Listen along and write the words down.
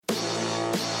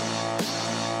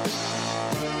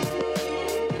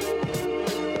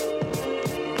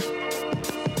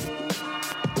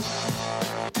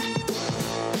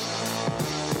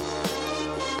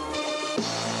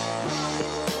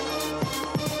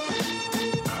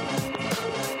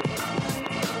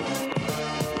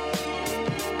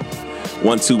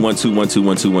1 2 1 2 1 2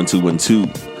 1 2 1 2 1 2.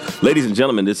 Ladies and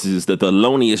gentlemen, this is the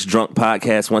Thelonious Drunk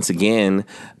Podcast. Once again,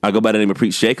 I go by the name of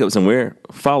Preach Jacobs, and we're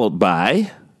followed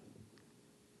by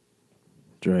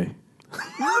Dre.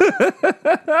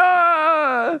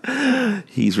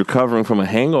 He's recovering from a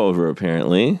hangover,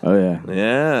 apparently. Oh yeah,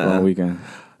 Yeah, long weekend.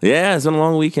 Yeah, it's been a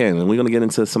long weekend, and we're gonna get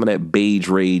into some of that beige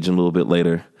rage in a little bit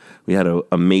later. We had an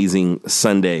amazing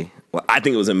Sunday. Well, I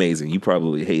think it was amazing. You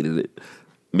probably hated it.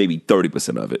 Maybe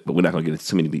 30% of it, but we're not going to get into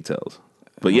too many details.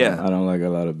 But yeah. I don't like a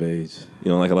lot of beige.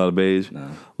 You don't like a lot of beige? No.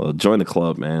 Well, join the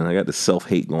club, man. I got this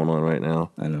self-hate going on right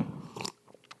now. I know.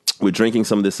 We're drinking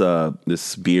some of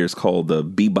this beer. It's called the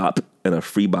Bebop and a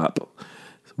Free Bop.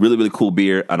 Really, really cool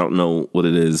beer. I don't know what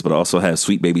it is, but it also has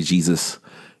Sweet Baby Jesus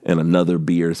and another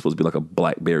beer. It's supposed to be like a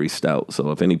blackberry stout. So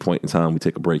if any point in time we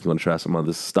take a break, you want to try some of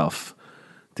this stuff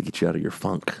to get you out of your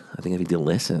funk, I think it'd be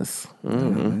delicious.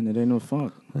 Mm-hmm. Yeah, man, it ain't no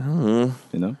funk. Mm-hmm.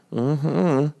 You know?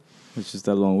 Mm-hmm. It's just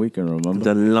that long weekend, remember?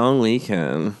 The long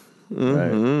weekend.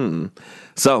 Mm-hmm. Right.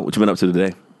 So, what you been up to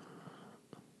today?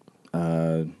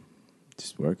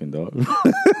 Just working, dog.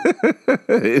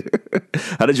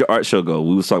 How did your art show go?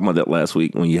 We was talking about that last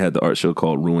week when you had the art show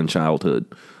called Ruined Childhood.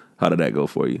 How did that go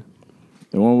for you?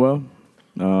 It went well.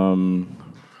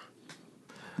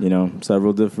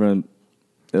 Several different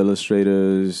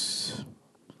illustrators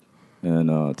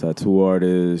and tattoo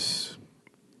artists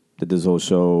did this whole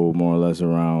show more or less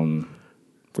around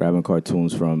grabbing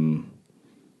cartoons from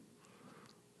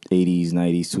 80s,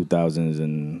 90s, 2000s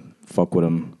and fuck with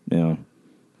them. You know,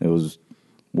 it was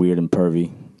weird and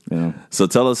pervy. You know. So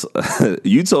tell us,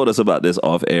 you told us about this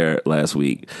off air last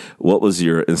week. What was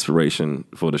your inspiration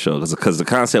for the show? Because the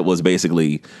concept was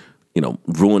basically,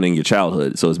 ruining your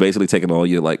childhood. So it's basically taking all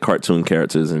your like cartoon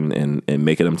characters and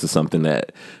making them to something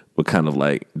that would kind of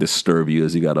like disturb you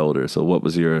as you got older. So what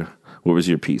was your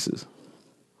pieces?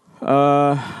 And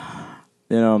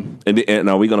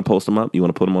are we gonna post them up? You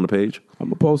want to put them on the page? I'm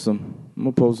gonna post them.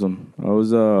 I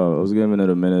was giving it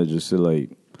a minute just to like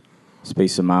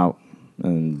space them out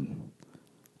and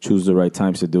choose the right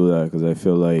times to do that, because I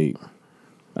feel like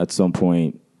at some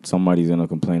point somebody's gonna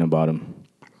complain about them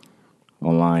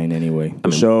online anyway.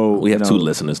 We have two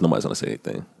listeners. Nobody's gonna say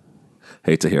anything.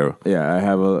 Hate to hear. Yeah, I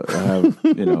have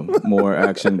more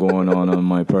action going on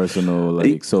my personal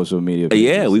social media pages,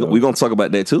 yeah, we're gonna talk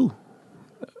about that too.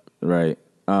 Right.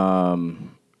 I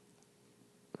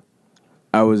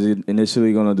was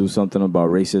initially gonna do something about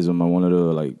racism. I wanted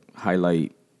to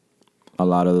highlight a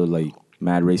lot of the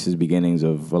mad racist beginnings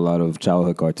of a lot of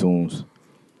childhood cartoons,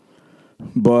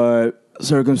 but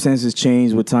circumstances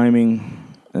changed with timing.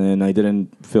 And I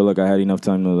didn't feel like I had enough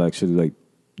time to actually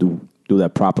do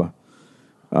that proper.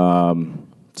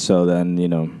 So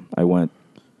then, I went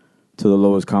to the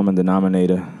lowest common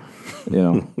denominator,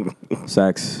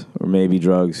 sex or maybe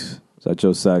drugs. So I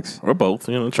chose sex. Or both,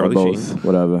 Charlie Sheen.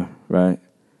 Whatever, right?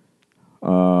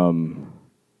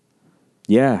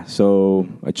 Yeah, so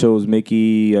I chose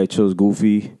Mickey, I chose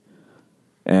Goofy,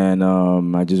 and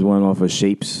I just went off of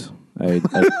shapes.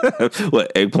 What,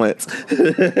 eggplants?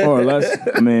 More or less.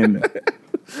 I mean,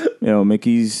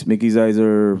 Mickey's eyes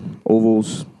are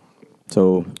ovals,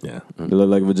 so yeah, they look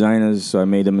like vaginas. So I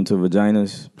made them into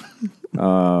vaginas.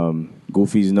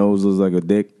 Goofy's nose looks like a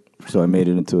dick, so I made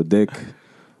it into a dick.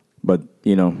 But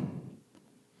they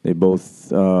both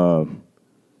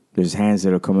there's hands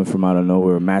that are coming from out of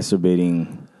nowhere,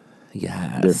 masturbating.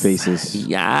 Yes. Their faces.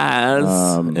 Yes.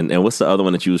 And what's the other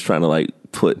one that you was trying to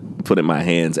put in my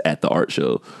hands at the art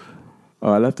show?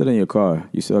 Oh, I left it in your car.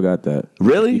 You still got that.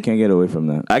 Really? You can't get away from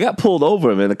that. I got pulled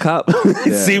over, man. The cop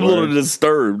seemed a little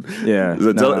disturbed. Yeah.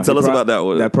 So tell us about that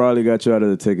one. That probably got you out of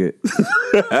the ticket.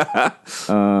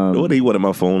 What did he want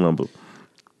my phone number?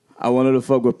 I wanted to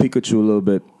fuck with Pikachu a little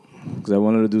bit because I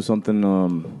wanted to do something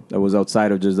that was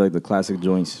outside of just the classic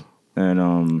joints.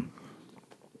 And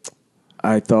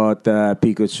I thought that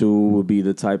Pikachu would be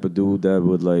the type of dude that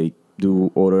would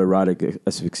do autoerotic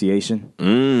asphyxiation.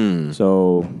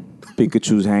 So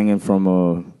Pikachu's hanging from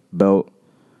a belt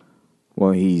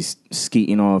while he's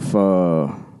skeeting off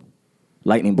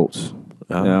lightning bolts.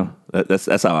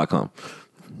 That's how I come.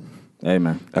 Hey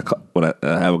man, when I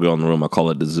have a girl in the room, I call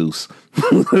it the Zeus.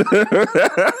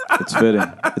 It's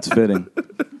fitting.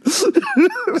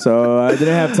 So I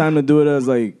didn't have time to do it as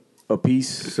a piece,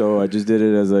 so I just did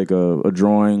it as a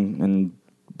drawing and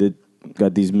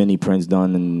got these mini prints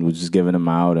done and was just giving them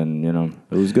out, and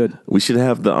it was good. We should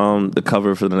have the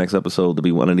cover for the next episode to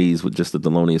be one of these with just the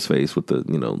Thelonious face with the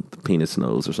the penis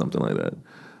nose or something like that.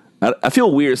 I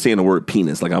feel weird saying the word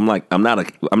penis. Like I'm not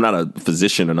a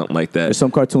physician or nothing like that. There's some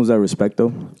cartoons I respect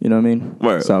though. You know what I mean?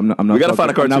 Word. So I'm not we gotta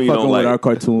find a cartoon you don't like. Our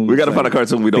cartoons, we gotta find a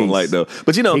cartoon we don't like though.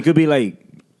 But you know, it could be like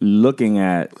looking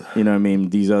at, you know what I mean,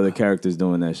 these other characters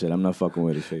doing that shit. I'm not fucking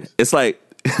with his face. It's like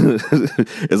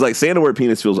it's like saying the word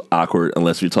penis feels awkward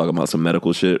unless you're talking about some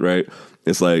medical shit, right?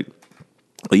 It's like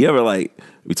you ever like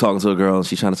be talking to a girl and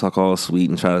she's trying to talk all sweet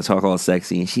and trying to talk all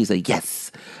sexy and she's like,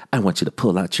 yes, I want you to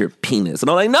pull out your penis. And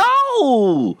I'm like,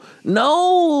 no,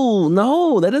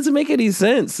 that doesn't make any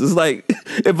sense. It's like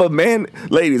if a man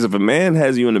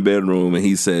has you in the bedroom and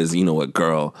he says, you know what,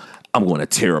 girl, I'm going to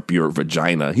tear up your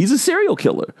vagina. He's a serial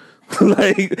killer.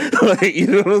 like you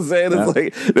know what I'm saying? It's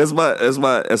like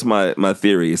that's my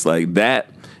theory. It's like that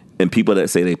and people that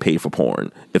say they pay for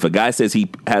porn. If a guy says he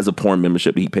has a porn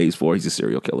membership he pays for, he's a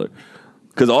serial killer.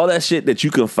 Because all that shit that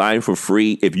you can find for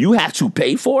free, if you have to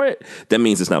pay for it, that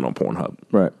means it's not on Pornhub.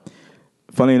 Right.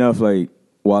 Funny enough, like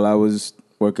while I was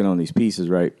working on these pieces,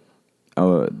 right,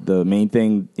 the main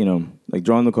thing, you know, like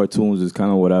drawing the cartoons is kind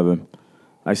of whatever.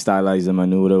 I stylized them. I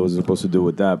knew what I was supposed to do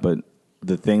with that. But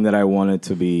the thing that I wanted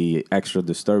to be extra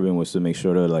disturbing was to make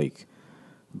sure to like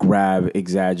grab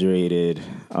exaggerated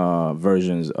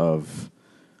versions of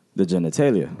the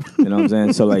genitalia. You know what I'm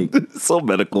saying? So like so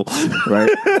medical. Right?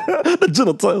 The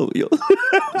genitalia.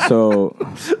 So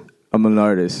I'm an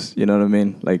artist, you know what I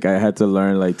mean? Like I had to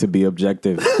learn like to be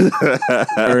objective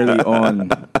early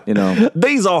on, you know.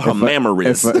 These are her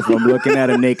mammaries. If I'm looking at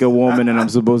a naked woman and I'm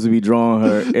supposed to be drawing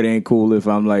her, it ain't cool if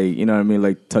I'm like, you know what I mean,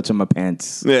 like touching my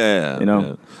pants. Yeah. You know?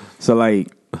 Yeah. So like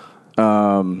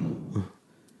I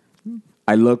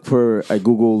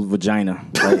Googled vagina,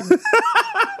 right?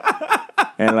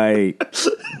 And like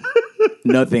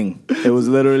nothing. It was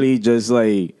literally just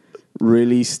like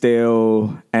really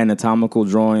stale anatomical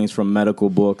drawings from medical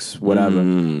books, whatever.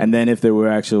 And then if there were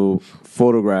actual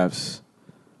photographs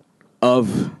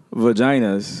of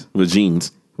vaginas,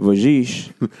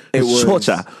 vagish, it was.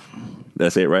 Chocha.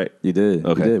 That's it, right? You did.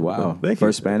 Okay. You did. Wow. Thank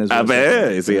First you. Spanish. I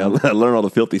bet. See, I learned all the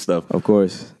filthy stuff. Of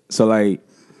course. So like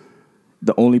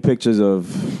the only pictures of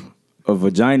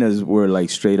vaginas were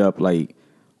like straight up like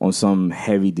on some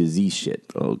heavy disease shit.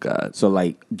 Oh God! So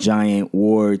like giant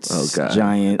warts,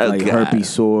 giant like herpes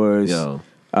sores. Yo.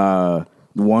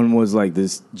 One was like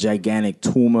this gigantic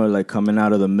tumor like coming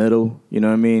out of the middle. You know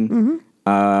what I mean?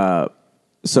 Mm-hmm.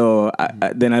 So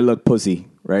then I looked pussy,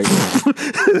 right?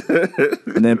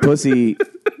 And then pussy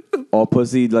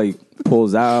like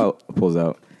pulls out.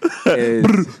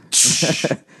 Is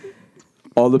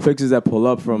all the pictures that pull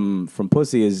up from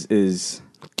pussy is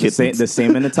the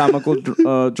same anatomical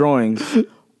drawings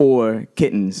or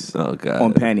kittens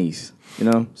on panties, you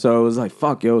know? So it was like,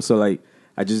 fuck, yo. So like,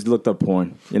 I just looked up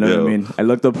porn, you know what I mean? I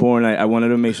looked up porn. I wanted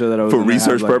to make sure that I was for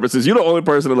research purposes. You're the only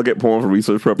person to look at porn for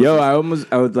research purposes. Yo, I was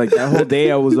like that whole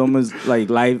day. I was almost like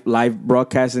live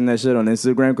broadcasting that shit on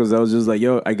Instagram because I was just like,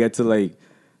 yo, I get to like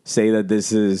say that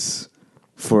this is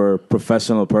for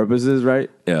professional purposes, right?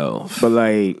 Yo, but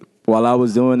like while I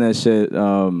was doing that shit,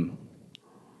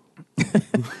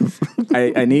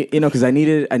 I need, you know, because I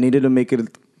needed to make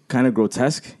it kind of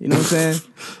grotesque, you know what I'm saying?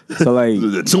 So like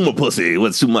the tumor pussy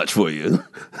was too much for you.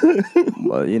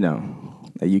 Well, you know,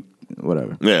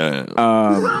 whatever. Yeah.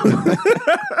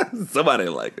 Somebody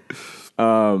like it.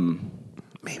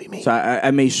 Maybe me. So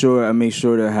I made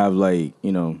sure to have like,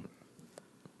 you know,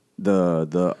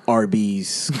 the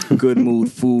Arby's good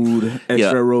mood food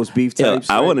extra roast beef types.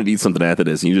 I want to eat something after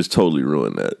this, and you just totally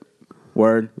ruined that.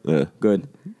 Word. Yeah. Good.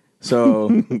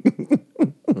 So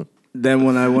then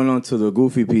when I went on to the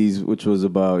Goofy piece, which was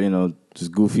about, you know,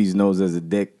 just Goofy's nose as a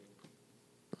dick,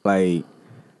 like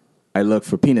I looked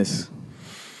for penis,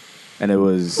 and it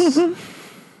was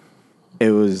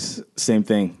same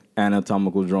thing,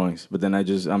 anatomical drawings. But then I'm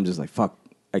just like, fuck,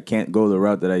 I can't go the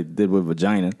route that I did with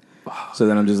vagina. So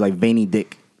then I'm just like veiny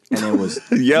dick, and it was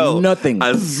nothing.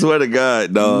 I swear to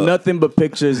God, dog. Nothing but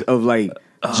pictures of like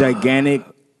gigantic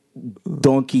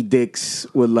donkey dicks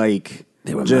with like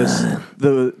just mine.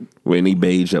 the Any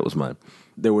beige, that was mine.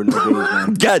 There were no beige,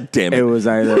 man. God damn it! It was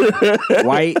either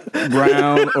white,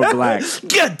 brown, or black.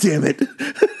 God damn it!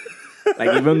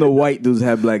 Like even the white dudes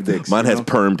have black dicks. Mine has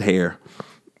permed hair.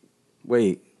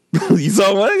 Wait. You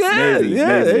saw one? Yeah, maybe.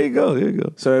 There you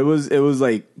go. So it was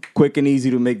like quick and easy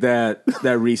to make that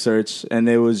research, and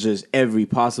there was just every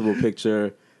possible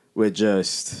picture with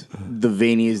just the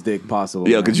veiniest dick possible.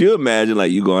 Yeah, could you imagine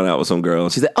like you going out with some girl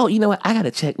and she's like, "Oh, you know what? I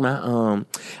gotta check my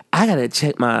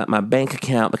bank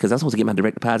account because I'm supposed to get my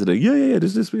direct deposit." Like, yeah,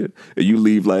 this weird. And you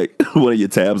leave like one of your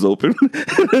tabs open.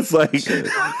 It's like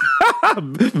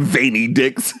veiny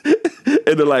dicks.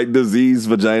 into like diseased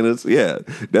vaginas. Yeah,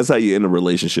 that's how you end a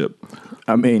relationship.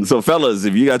 I mean, so fellas,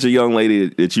 if you got your young lady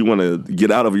that you want to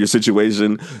get out of your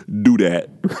situation, do that.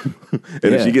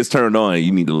 And if she gets turned on,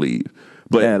 you need to leave.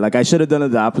 But yeah, like I should have done it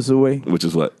the opposite way. Which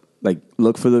is what? Like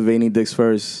look for the veiny dicks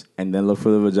first, and then look for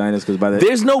the vaginas. Because by the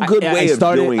there's no good way of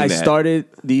doing that. I started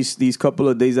these couple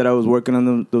of days that I was working on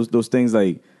them, those things.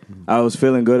 Like I was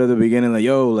feeling good at the beginning. Like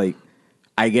yo, like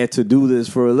I get to do this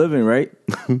for a living, right?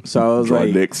 So I was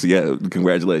like, dicks, yeah,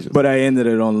 congratulations. But I ended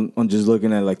it on just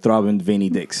looking at like throbbing veiny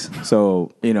dicks.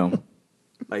 So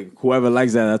like whoever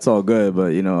likes that, that's all good.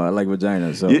 But I like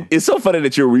vagina. So it's so funny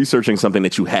that you're researching something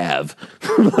that you have.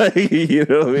 Like you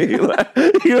know what I mean? Like,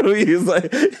 you know what I mean? It's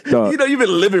like you've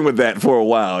been living with that for a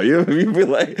while. You know what I mean? You feel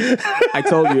like I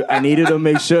told you I needed to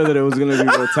make sure that it was gonna be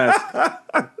grotesque.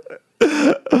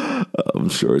 I'm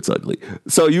sure it's ugly.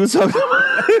 So you were talking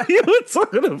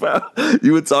about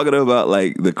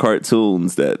like the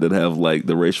cartoons that have like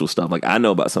the racial stuff. Like I know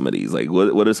about some of these. Like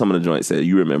what are some of the joints that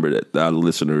you remember that our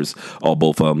listeners, or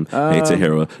both of them, Hey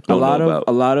Tahira, don't know about?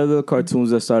 A lot of the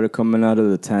cartoons that started coming out of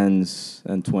the 10s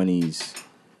and 20s,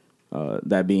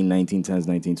 that being 1910s,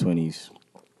 1920s.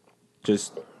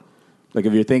 Just like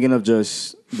if you're thinking of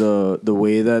just the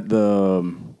way that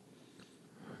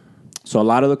so a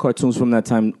lot of the cartoons from that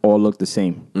time all looked the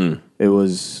same. It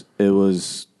was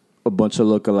a bunch of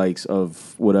lookalikes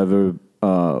of whatever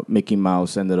Mickey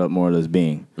Mouse ended up more or less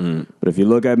being. But if you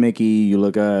look at Mickey, you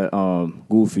look at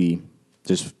Goofy,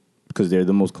 just because they're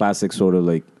the most classic sort of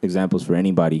like examples for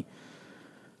anybody.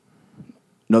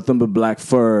 Nothing but black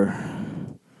fur.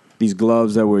 These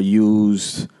gloves that were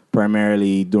used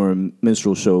primarily during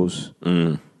minstrel shows.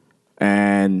 And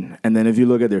then if you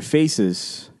look at their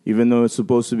faces, even though it's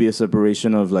supposed to be a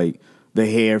separation of like the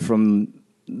hair from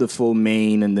the full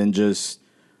mane and then just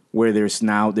where their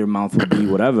snout, their mouth would be,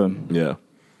 whatever. Yeah.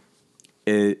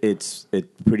 It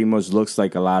pretty much looks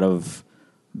like a lot of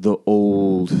the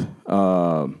old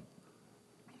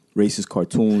racist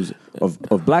cartoons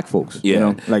of black folks.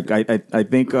 Yeah. Like I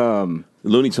think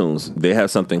Looney Tunes, they have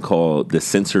something called the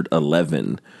Censored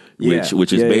 11,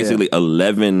 which is basically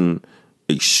 11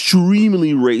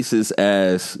 extremely racist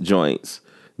ass joints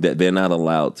that they're not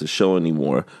allowed to show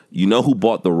anymore. You know who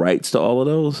bought the rights to all of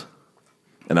those?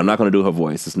 And I'm not going to do her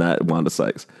voice. It's not Wanda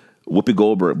Sykes. Whoopi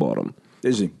Goldberg bought them.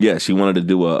 Is she? Yeah, she wanted to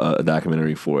do a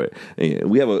documentary for it. And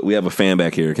we have a fan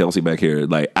back here, Kelsey back here.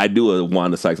 Like I do a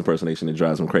Wanda Sykes impersonation that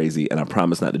drives him crazy, and I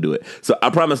promise not to do it. So I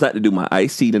promise not to do my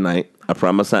Ice-T tonight. I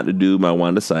promise not to do my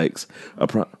Wanda Sykes.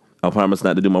 I promise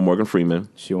not to do my Morgan Freeman.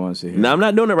 She wants to hear. No, I'm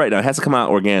not doing it right now. It has to come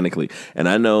out organically. And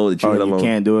I know that you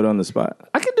can't do it on the spot.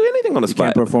 I can do anything on the spot.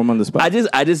 You can't perform on the spot. I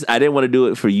didn't want to do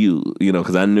it for you,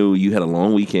 because I knew you had a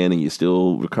long weekend and you're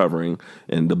still recovering.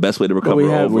 And the best way to recover we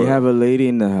have a lady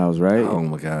in the house, right? Oh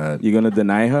my God. You gonna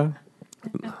deny her?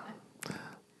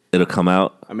 It'll come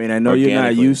out. I mean, I know you're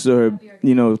not used to her,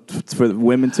 for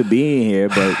women to be in here,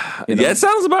 but yeah, it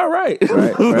sounds about right.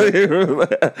 Right.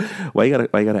 Why you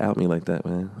gotta out me like that,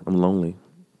 man? I'm lonely.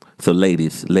 So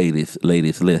ladies,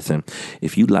 listen.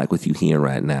 If you like what you hear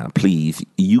right now, please,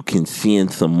 you can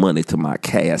send some money to my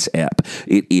Cash App.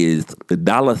 It is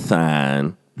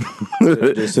 $.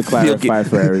 Just to clarify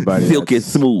for everybody. Silky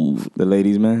Smooth. The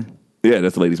ladies' man? Yeah,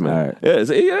 that's the ladies' man. All right.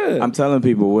 Yeah. I'm telling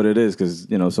people what it is because,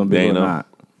 some people are not.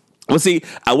 Well, see,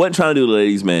 I wasn't trying to do the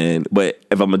ladies' man, but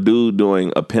if I'm a dude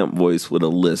doing a pimp voice with a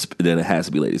lisp, then it has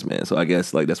to be ladies' man. So I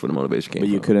guess that's where the motivation came from.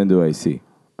 But you couldn't do AC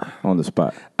on the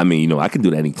spot. I mean, I can do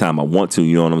that anytime I want to.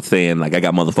 You know what I'm saying? Like I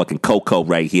got motherfucking Coco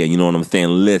right here. You know what I'm saying?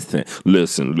 Listen.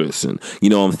 You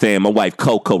know what I'm saying? My wife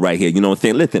Coco right here. You know what I'm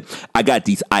saying? Listen, I got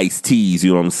these iced teas.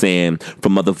 You know what I'm saying?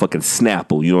 From motherfucking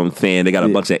Snapple. You know what I'm saying? They got a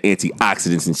bunch of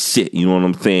antioxidants and shit. You know what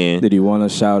I'm saying? Did you want to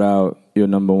shout out your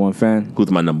number one fan? Who's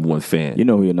my number one fan? You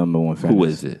know who your number one fan is. Who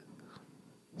is it?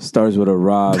 Starts with a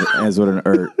Rob, ends with an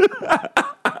Ert.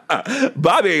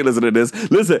 Bobby ain't listening to this.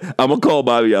 Listen, I'm gonna call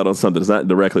Bobby out on something. It's not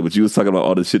directly, but you was talking about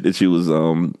all the shit that you was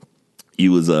Googling.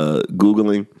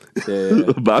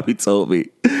 Yeah. Bobby told me.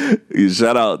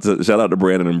 Shout out to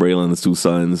Brandon and Braylon, his two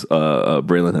sons.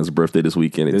 Braylon has a birthday this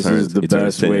weekend. This is the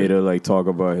best way to talk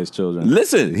about his children.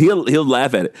 Listen, he'll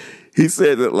laugh at it. He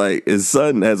said that his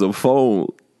son has a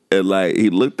phone and he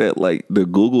looked at the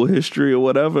Google history or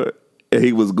whatever, and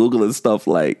he was Googling stuff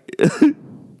like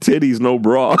titties no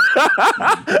bra.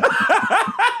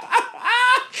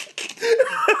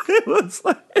 It was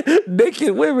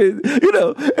naked women,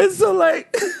 and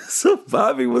so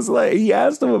Bobby was he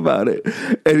asked him about it,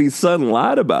 and his son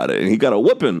lied about it, and he got a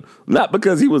whooping, not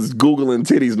because he was Googling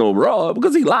titties no bra,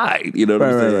 because he lied, you know what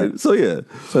I'm saying? Right. So yeah.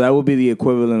 So that would be the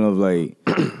equivalent of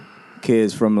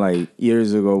kids from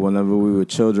years ago, whenever we were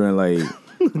children,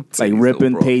 like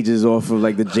ripping pages off of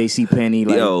like the JCPenney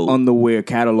like underwear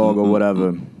catalog or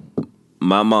whatever.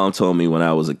 My mom told me when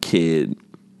I was a kid,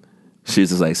 she was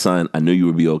just like, son, I knew you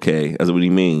would be okay. I said, what do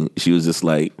you mean? She was just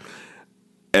like,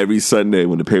 every Sunday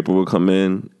when the paper would come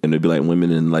in and there'd be like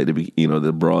women in like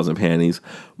the bras and panties,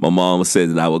 my mom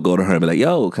said that I would go to her and be like,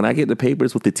 yo, can I get the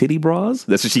papers with the titty bras?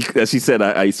 That's what she said.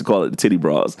 I used to call it the titty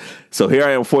bras. So here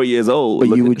I am 4 years old.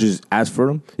 But you would just ask for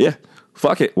them? Yeah.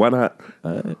 Fuck it. Why not?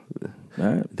 All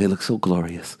right. They look so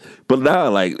glorious. But now,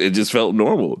 like, it just felt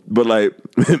normal. But like,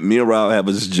 me and Rob have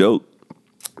this joke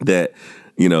that,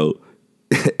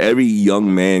 every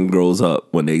young man grows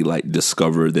up when they like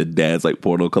discover their dad's like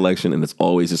porno collection, and it's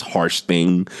always this harsh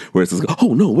thing where it's like,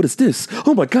 oh no, what is this?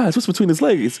 Oh my gosh, what's between his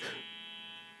legs?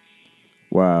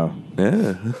 Wow.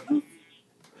 Yeah.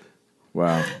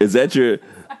 Wow. Is that your?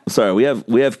 Sorry, we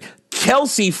have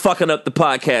Kelsey fucking up the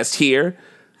podcast here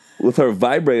with her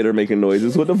vibrator making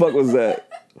noises. What the fuck was that?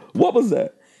 What was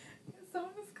that?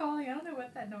 Someone was calling. I don't know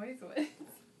what that noise was.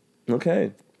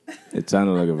 Okay. It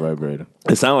sounded like a vibrator.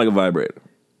 It sounded like a vibrator.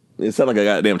 It sounded like a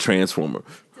goddamn transformer.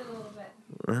 Did a little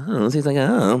bit. He's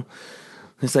like,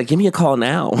 it's like, give me a call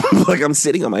now. Like I'm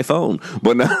sitting on my phone.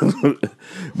 But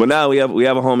now we have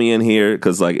a homie in here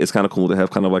because like it's kind of cool to have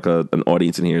kind of like an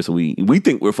audience in here. So we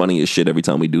think we're funny as shit every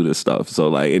time we do this stuff. So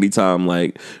like anytime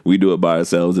like we do it by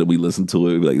ourselves and we listen to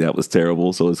it, we're like that was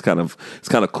terrible. So it's kind of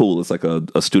cool. It's like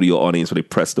a studio audience where they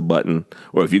press the button,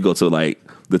 or if you go to like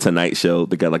the Tonight Show,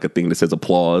 they got like a thing that says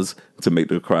applause to make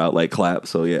the crowd like clap.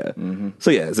 So yeah,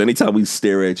 so anytime we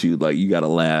stare at you, like you gotta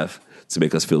laugh to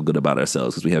make us feel good about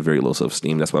ourselves because we have very low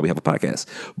self-esteem. That's why we have a podcast.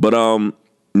 But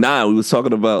we was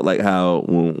talking about like how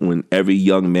when every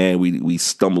young man we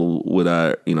stumble with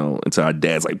our into our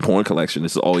dad's like porn collection,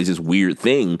 this is always this weird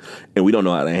thing and we don't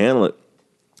know how to handle it.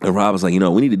 And Rob was like,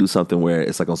 we need to do something where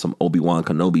it's like on some Obi-Wan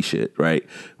Kenobi shit, right?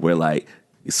 Where like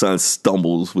your son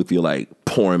stumbles with your like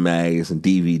porn mags and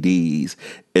DVDs,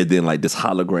 and then like this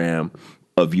hologram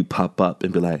of you pop up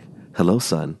and be like, hello,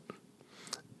 son.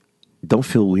 Don't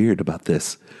feel weird about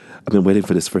this. I've been waiting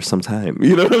for this for some time.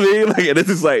 You know what I mean? Like, and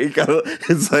it's like,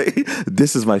 it's like,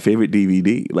 this is my favorite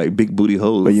DVD, like Big Booty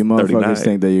Holes. But you motherfuckers 39.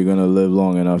 think that you're gonna live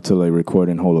long enough to like record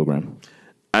in hologram?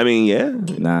 I mean, yeah.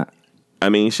 Nah. I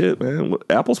mean, shit, man.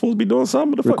 Apple's supposed to be doing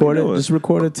something. What the fuck are you doing? Just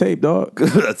record a tape, dog.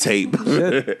 A tape.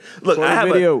 Look,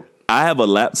 I have a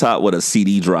laptop with a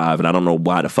CD drive, and I don't know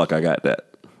why the fuck I got that.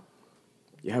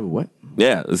 You have a what?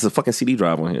 Yeah, it's a fucking CD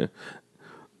drive on here.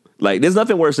 Like, there's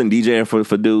nothing worse than DJing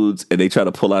for dudes, and they try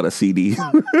to pull out a CD.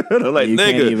 I'm like, you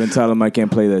nigga. Can't even tell them I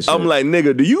can't play that shit. I'm like,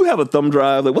 nigga, do you have a thumb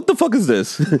drive? Like, what the fuck is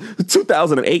this?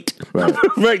 2008. Right.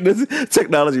 Right? This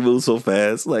technology moves so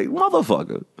fast. Like,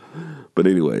 motherfucker. But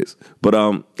anyways. But,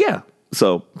 yeah.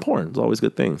 So, porn is always a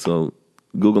good thing. So,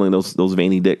 Googling those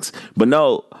veiny dicks. But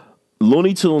no,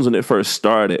 Looney Tunes, when it first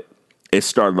started, it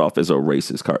started off as a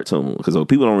racist cartoon, because what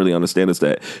people don't really understand is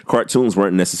that cartoons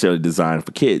weren't necessarily designed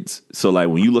for kids. So like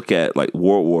when you look at like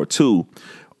World War II,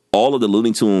 all of the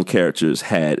Looney Tune characters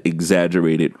had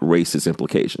exaggerated racist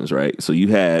implications, right? So you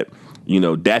had,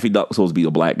 Daffy Duck was supposed to be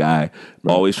a black guy,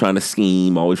 right, always trying to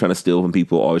scheme, always trying to steal from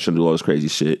people, always trying to do all this crazy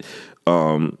shit.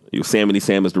 Sammy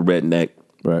Sam is the redneck.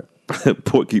 Right.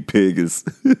 Porky Pig is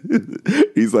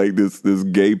he's like this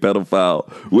gay pedophile,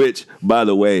 which, by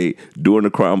the way, during the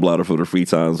crime blotter for the free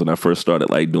times when I first started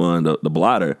like doing the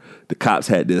blotter, the cops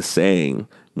had this saying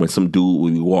when some dude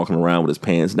would be walking around with his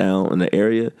pants down in the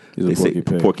area, they say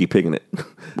Porky Pigging it.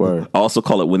 Word. I also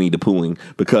call it Winnie the Poohing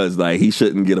because like he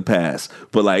shouldn't get a pass.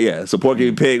 But like, yeah, so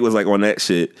Porky Pig was like on that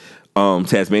shit.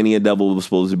 Tasmanian Devil was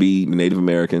supposed to be the Native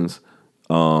Americans.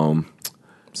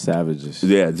 Savages.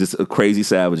 Yeah, just crazy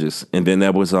savages. And then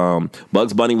there was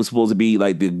Bugs Bunny was supposed to be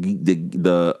like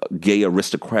the gay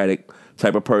aristocratic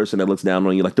type of person that looks down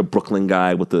on you, like the Brooklyn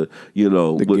guy with the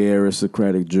gay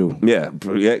aristocratic Jew. Yeah,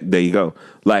 there you go.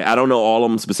 Like I don't know all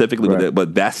of them specifically, right,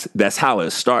 but that's how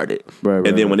it started. Right,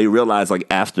 and then when they realized like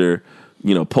after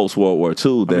post World War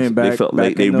II, they felt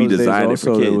like they redesigned it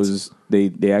for kids.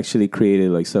 They actually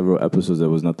created like several episodes that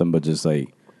was nothing but just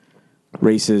like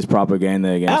racist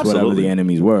propaganda against whatever the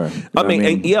enemies were. I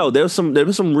mean, there was some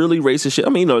really racist shit. I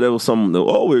mean, there was some,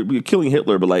 we're killing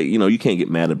Hitler, but like, you can't get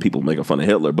mad at people making fun of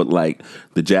Hitler. But like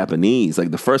the Japanese,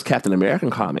 like the first Captain American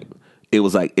comic, it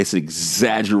was like, it's an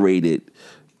exaggerated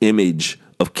image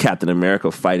of Captain America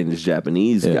fighting this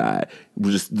Japanese guy.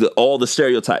 Just all the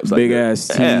stereotypes. Big ass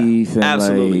teeth and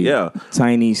absolutely,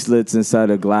 tiny slits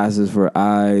inside of glasses for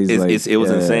eyes. It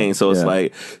was insane. So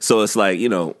it's like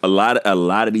a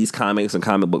lot of these comics and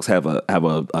comic books have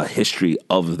a history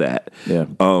of that. Yeah.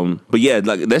 But yeah,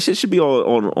 like that shit should be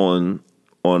on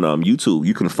YouTube.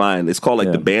 You can find it's called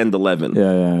like the Band 11.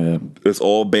 Yeah. It's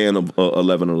all band of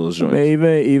 11 of those joints.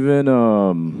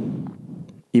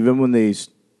 Even when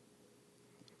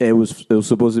it was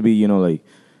supposed to be like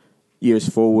years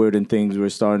forward and things were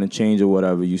starting to change or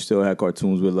whatever. You still had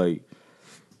cartoons with like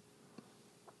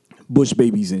Bush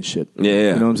babies and shit.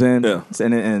 Yeah. You know what I'm saying? Yeah.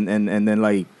 And then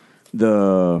like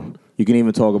you can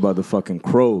even talk about the fucking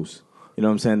crows. You know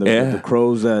what I'm saying? The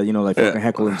crows that like fucking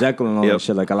Heckle and Jekyll and all that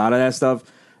shit. Like a lot of that stuff,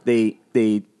 they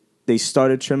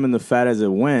started trimming the fat as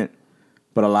it went,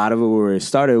 but a lot of it where it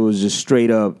started was just straight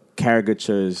up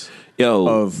caricatures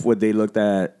of what they looked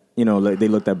at. Like they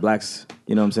looked at blacks.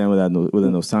 You know what I'm saying?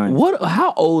 Within those times.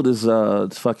 How old is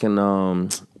fucking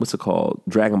what's it called?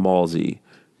 Dragon Ball Z.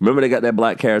 Remember they got that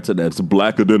black character that's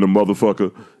blacker than a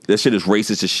motherfucker. That shit is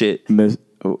racist as shit.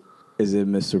 Is it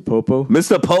Mr. Popo?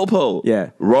 Mr. Popo.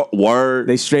 Yeah. Word.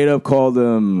 They straight up called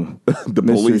him the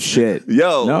Mr. police. Shit.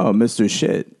 Yo. No, Mr.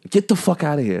 Shit. Get the fuck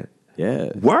out of here. Yeah.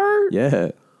 Word?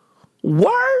 Yeah.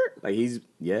 Word? Like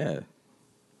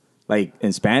Like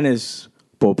in Spanish,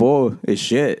 Popo is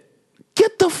shit.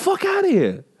 Get the fuck out of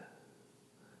here.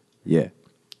 Yeah.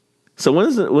 So when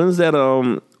is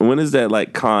that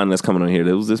like con that's coming on here?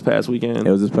 It was this past weekend?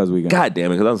 It was this past weekend. God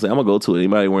damn it, because I'm gonna go to it.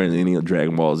 Anybody wearing any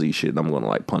Dragon Ball Z shit, I'm gonna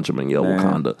like punch them and yell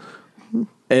Wakanda.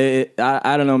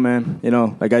 I don't know, man.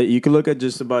 Like you can look at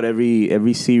just about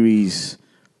every series,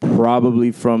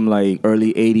 probably from like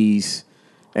early '80s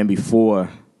and before,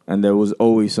 and there was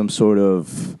always some sort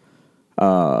of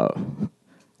a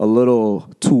little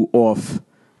too off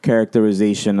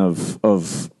characterization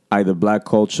of either black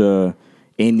culture,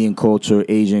 Indian culture,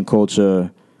 Asian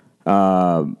culture,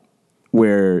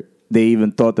 where they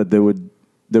even thought that they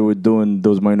were doing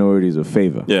those minorities a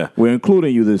favor. Yeah. We're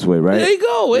including you this way, right? There you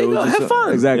go. Have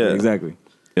fun. Exactly.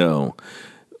 Yo,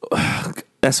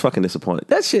 that's fucking disappointing.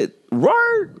 That shit,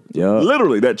 word. Yeah.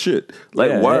 Literally, that shit.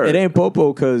 Like, word. It ain't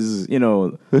Popo because,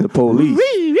 the police.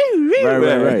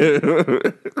 Right.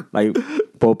 Like,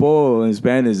 Popo in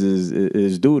Spanish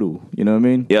is doodoo. You know what I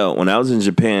mean? Yo, when I was in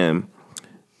Japan,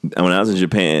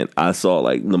 I saw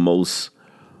like the most.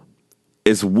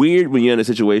 It's weird when you're in a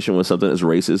situation where something is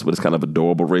racist, but it's kind of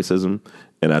adorable racism.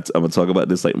 And I'm gonna talk about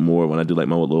this like more when I do like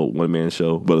my little one man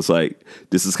show. But it's like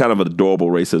this is kind of an adorable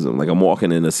racism. Like I'm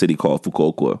walking in a city called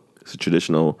Fukuoka. It's a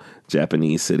traditional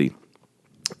Japanese city,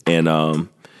 and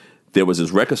there was this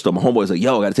record store. My homeboy's like,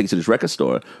 "Yo, I got to take you to this record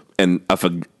store." And I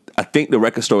think the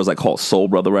record store was like called Soul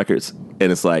Brother Records,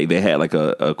 and it's like they had like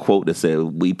a quote that said,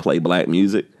 "We play black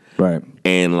music." Right.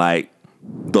 And like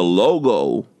the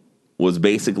logo was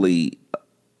basically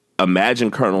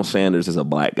imagine Colonel Sanders as a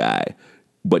black guy,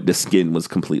 but the skin was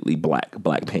completely black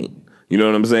paint. You know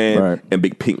what I'm saying? Right. And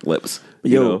big pink lips.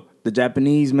 The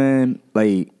Japanese, man,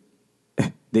 like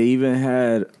they even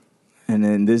had, and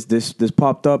then this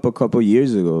popped up a couple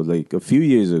years ago, like a few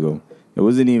years ago. It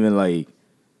wasn't even like,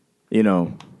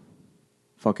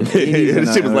 fucking 80s.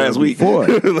 This shit was last week. Before,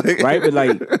 right? But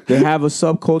like they have a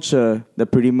subculture that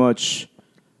pretty much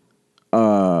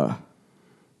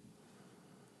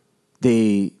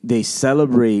they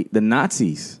celebrate the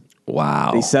Nazis.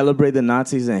 Wow. They celebrate the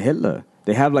Nazis and Hitler.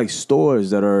 They have like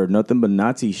stores that are nothing but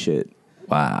Nazi shit.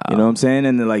 Wow. You know what I'm saying?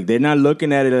 And they're not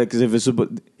looking at it because if it's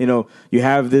you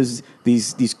have these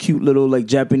cute little like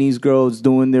Japanese girls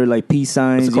doing their like peace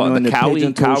signs. What's it called? And The their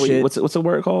pigeon toe kawaii. shit. What's the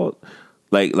word called?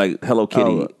 Like Hello Kitty.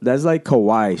 Oh, that's like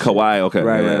kawaii. Shit. Kawaii. Okay.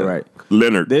 Right.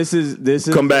 Leonard. This is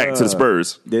come back to the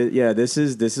Spurs. This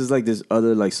is like this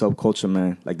other like subculture,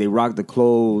 man. Like they rock the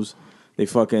clothes. They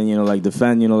fucking like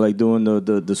defend. Like doing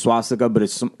the swastika, but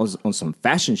it's on some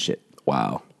fashion shit.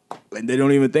 Wow. And they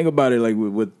don't even think about it like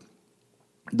with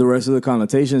the rest of the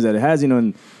connotations that it has,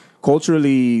 and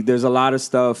culturally there's a lot of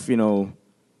stuff, that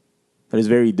is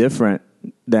very different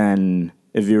than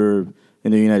if you're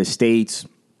in the United States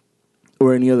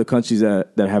or any other countries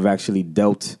that have actually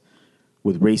dealt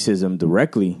with racism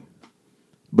directly.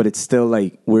 But it's still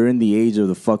like we're in the age of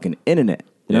the fucking internet.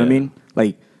 You know what I mean?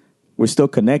 Like we're still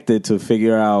connected to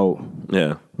figure out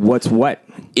what's what.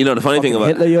 The funny fucking thing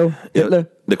about Hitler.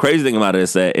 The crazy thing about it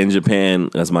is that in Japan,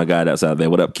 that's my guy that's out there.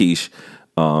 What up, Keish?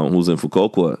 Who's in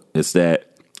Fukuoka? Is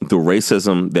that the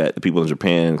racism that the people in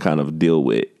Japan kind of deal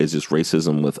with is just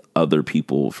racism with other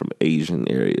people from Asian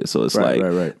areas. So it's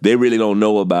right. They really don't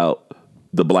know about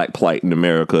the black plight in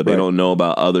America. They don't know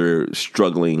about other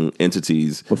struggling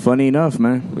entities. But funny enough,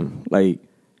 man, like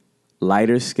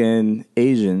lighter skinned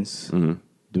Asians do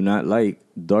not like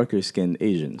darker skinned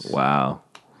Asians. Wow.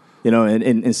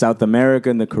 In South America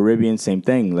and the Caribbean, same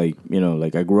thing. Like,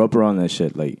 like I grew up around that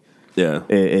shit. Like,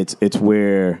 it's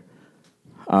where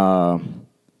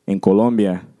in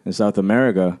Colombia, in South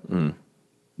America,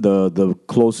 the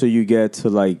closer you get to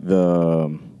like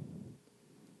the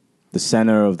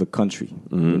center of the country,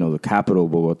 the capital,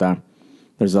 Bogota,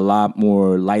 there's a lot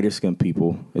more lighter skinned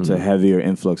people. It's a heavier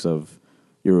influx of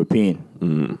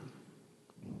European.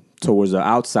 Towards the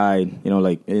outside,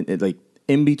 like like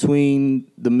in between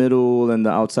the middle and the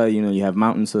outside, you have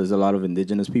mountains, so there's a lot of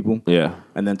indigenous people. Yeah.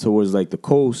 And then towards like the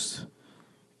coast,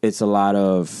 it's a lot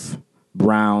of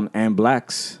brown and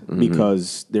blacks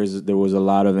because there was a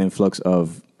lot of influx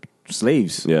of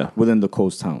slaves within the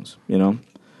coast towns,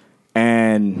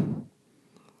 and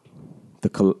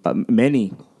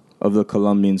many of the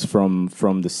Colombians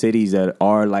from the cities that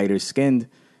are lighter skinned,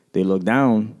 they look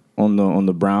down on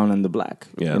the brown and the black.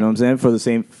 Yeah. You know what I'm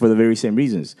saying? For the very same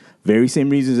reasons. Very same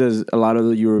reasons as a lot of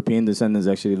the European descendants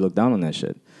actually look down on that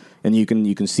shit. And you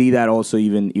can see that also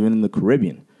even in the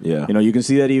Caribbean. Yeah. You can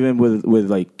see that even with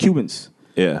like Cubans.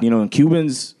 Yeah. And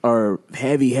Cubans are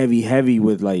heavy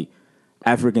with like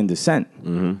African descent.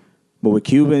 Mm-hmm. But with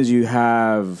Cubans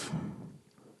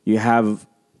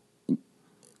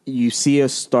you see a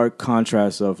stark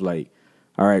contrast of like,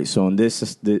 all right, so on this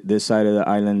side of the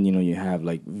island, you have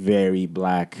like very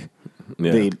black.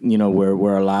 Yeah. They,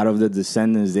 where a lot of the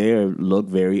descendants there look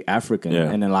very African,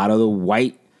 and a lot of the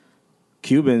white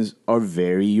Cubans are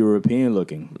very European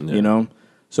looking.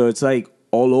 So it's like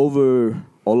all over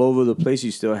the place.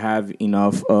 You still have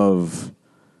enough of,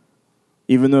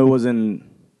 even though it wasn't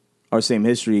our same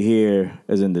history here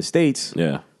as in the States.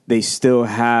 Yeah. They still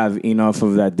have enough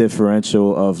of that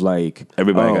differential of like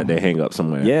everybody got their hang up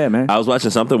somewhere. Yeah, man. I was watching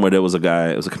something where there was a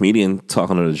guy, it was a comedian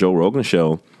talking on the Joe Rogan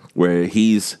show where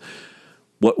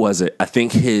what was it? I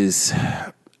think his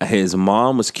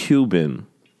mom was Cuban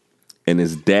and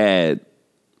his dad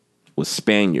was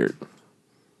Spaniard.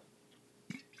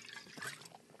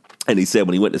 And he said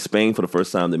when he went to Spain for the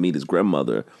first time to meet his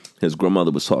grandmother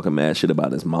was talking mad shit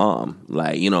about his mom.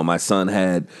 Like, my son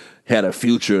had a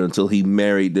future until he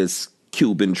married this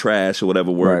Cuban trash or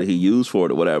whatever word he used for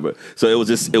it or whatever. So it was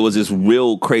this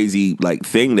real crazy like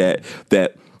thing that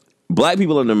black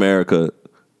people in America,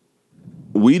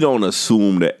 we don't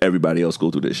assume that everybody else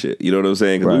go through this shit. You know what I'm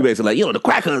saying? Because we basically like, the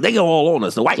crackers, they go all on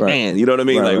us, the white man. You know what I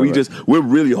mean? We're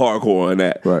really hardcore on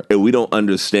that. Right. And we don't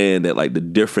understand that like the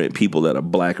different people that are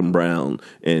black and brown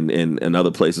and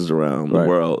other places around the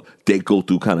world, they go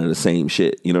through kind of the same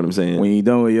shit. You know what I'm saying? When you're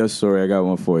done with your story, I got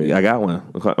one for you. I got one.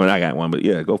 I got one, but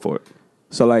yeah, go for it.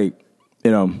 So like,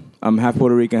 I'm half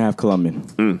Puerto Rican, half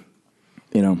Colombian.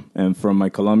 And from my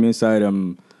Colombian side,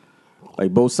 I'm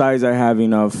like both sides I have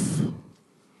enough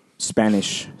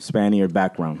Spaniard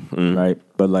background, right?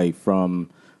 But like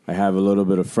I have a little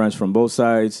bit of French from both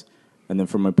sides, and then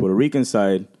from my Puerto Rican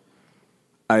side,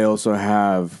 I also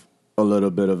have a little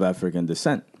bit of African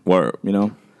descent. Word.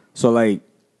 So like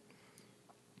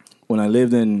when I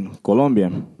lived in Colombia,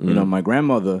 my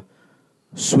grandmother,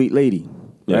 sweet lady,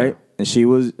 right? And she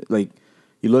was like,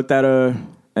 you looked at her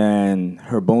and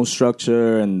her bone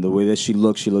structure and the way that she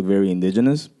looked very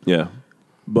indigenous. Yeah.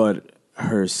 But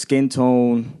her skin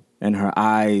tone and her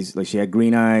eyes, like she had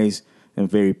green eyes and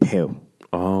very pale.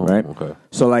 Oh, right. Okay.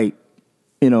 So like,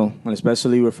 and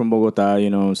especially we're from Bogota,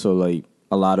 so like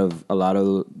a lot of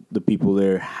the people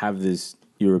there have this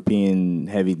European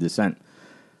heavy descent.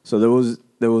 So there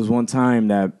was one time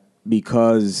that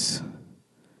because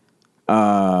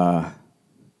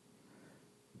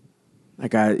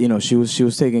she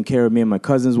was taking care of me and my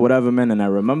cousins, whatever, man, and I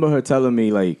remember her telling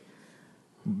me like,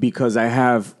 because I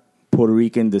have Puerto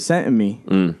Rican descent in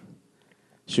me,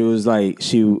 she was like,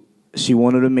 she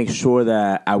wanted to make sure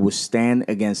that I would stand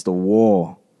against the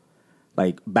wall,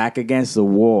 like back against the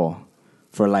wall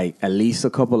for like at least a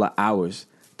couple of hours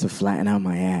to flatten out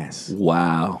my ass.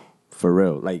 Wow. For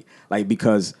real. Like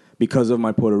because of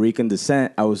my Puerto Rican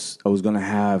descent, I was going to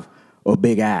have a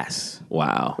big ass.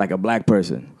 Wow. Like a black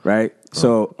person, right?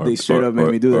 So they straight up made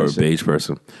me do that shit. Or a beige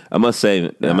person. I must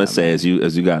say, as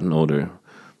you gotten older,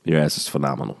 your ass is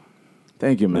phenomenal.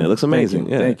 Thank you, man. Yeah, it looks amazing.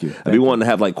 Thank you. I'd be wanting to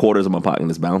have like quarters in my pocket and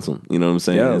just bounce them. You know what I'm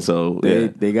saying? Yo, so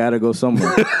they got to go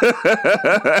somewhere.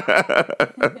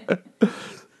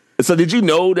 So did you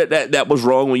know that was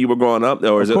wrong when you were growing up?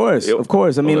 Or of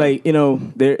course. I mean, like,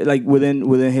 there like within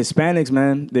Hispanics,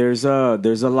 man, there's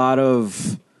a lot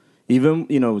of, even,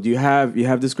 you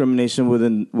have discrimination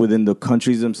within the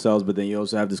countries themselves, but then you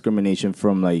also have discrimination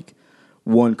from like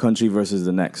one country versus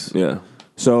the next. Yeah.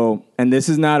 So, and this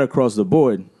is not across the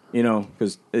board,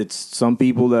 because it's some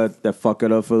people that fuck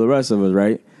it up for the rest of us,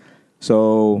 right?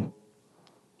 So,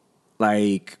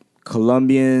 like,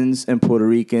 Colombians and Puerto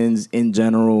Ricans in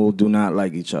general do not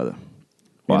like each other.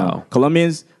 Wow.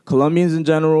 Colombians in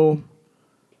general,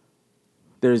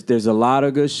 there's a lot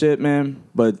of good shit, man,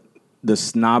 but the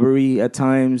snobbery at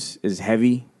times is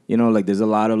heavy. You know, like there's a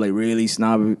lot of like really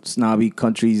snobby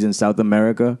countries in South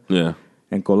America. Yeah.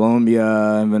 And Colombia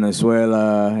and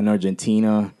Venezuela and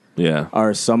Argentina. Yeah.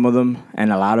 Are some of them.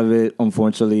 And a lot of it,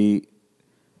 unfortunately,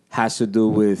 has to do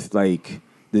with like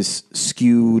this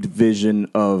skewed vision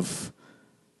of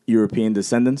European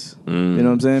descendants. You know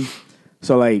what I'm saying?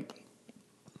 So like,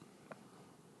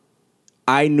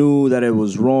 I knew that it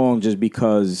was wrong just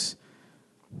because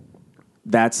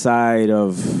that side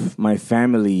of my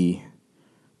family,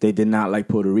 they did not like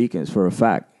Puerto Ricans for a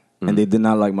fact. And they did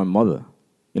not like my mother.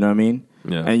 You know what I mean?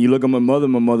 Yeah. And you look at my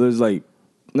mother's like,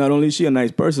 not only is she a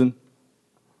nice person,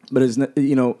 but it's not,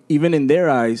 you know, even in their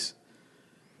eyes,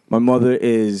 my mother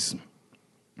is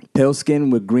pale skin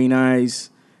with green eyes.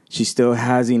 She still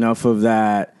has enough of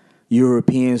that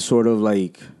European sort of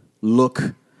like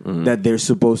look that they're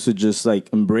supposed to just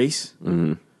like embrace.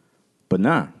 But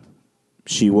nah,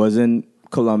 she wasn't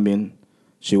Colombian.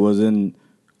 She wasn't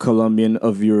Colombian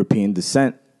of European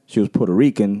descent. She was Puerto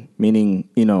Rican, meaning,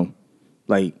 you know,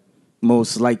 like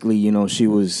most likely, you know, she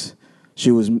was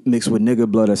mixed with nigger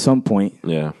blood at some point.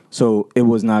 Yeah. So it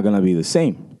was not going to be the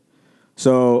same.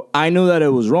 So I knew that it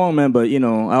was wrong, man. But, you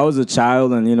know, I was a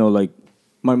child and, you know, like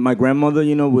my grandmother,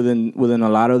 you know, within a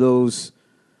lot of those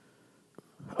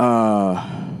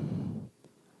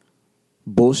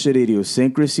bullshit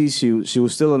idiosyncrasies, she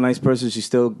was still a nice person. She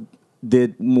still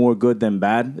did more good than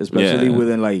bad, especially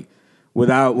within like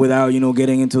without you know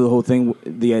getting into the whole thing.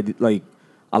 Like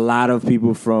a lot of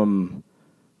people from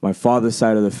my father's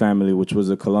side of the family, which was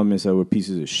the Colombians, that were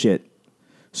pieces of shit.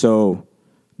 So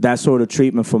that sort of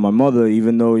treatment for my mother,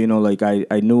 even though, you know, like I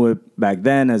knew it back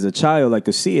then as a child, I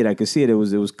could see it. It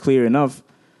was clear enough.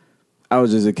 I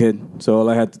was just a kid, so all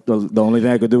I had the only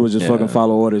thing I could do was just fucking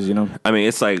follow orders, you know. I mean,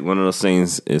 it's like one of those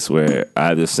things. It's where I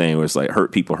have this saying where it's like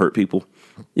hurt people.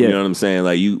 Yeah. You know what I'm saying?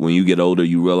 Like when you get older,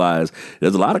 you realize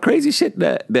there's a lot of crazy shit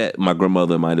that my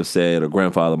grandmother might have said or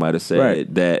grandfather might have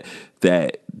said that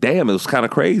damn, it was kind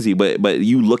of crazy. But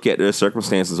you look at their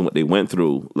circumstances and what they went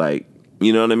through, like,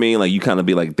 you know what I mean? Like you kind of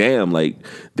be like, damn, like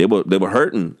they were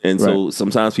hurting, and so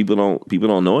sometimes people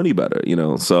don't know any better, you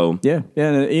know. So yeah,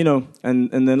 and, you know, and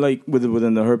then like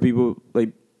within the hurt people,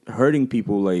 like hurting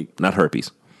people, like not herpes.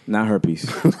 Not herpes.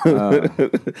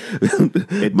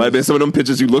 It might have been some of them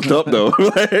pictures you looked up though.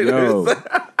 Yo,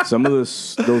 some of those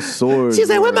sores. She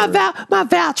said, "Where my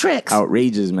Valtrex?"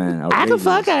 Outrageous, man. Outrageous. I can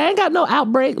fuck. I ain't got no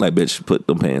outbreak. Like, bitch, put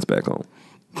them pants back on.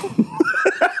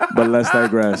 But let's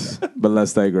digress.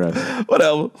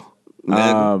 Whatever.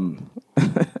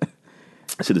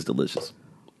 Shit is delicious.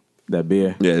 That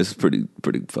beer. Yeah, it's pretty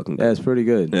fucking good. Yeah, it's pretty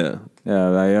good. Yeah.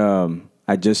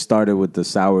 I just started with the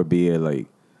sour beer like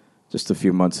just a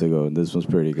few months ago. This one's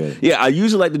pretty good. Yeah, I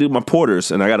usually like to do my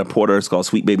porters, and I got a porter. It's called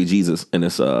Sweet Baby Jesus, and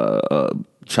it's a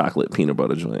chocolate peanut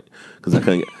butter joint because I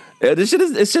couldn't get. Yeah, this shit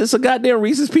it's just a goddamn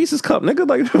Reese's Pieces cup, nigga.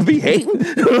 Like, be hating.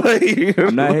 Like,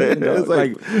 I'm not hating. It's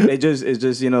like it's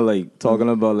just you know, like talking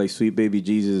about like Sweet Baby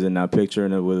Jesus and not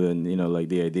picturing it within, you know, like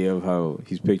the idea of how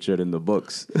he's pictured in the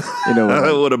books. You know,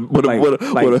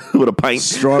 with a pint,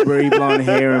 strawberry blonde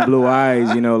hair and blue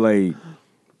eyes. You know, like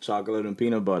chocolate and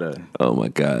peanut butter. Oh my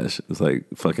gosh, it's like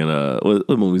fucking what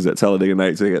movies that Talladega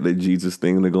Nights? They got the Jesus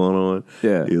thing that going on.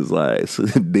 Yeah, it's like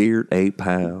dear 8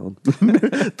 pound,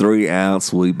 3 ounce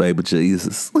Sweet Baby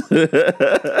Jesus.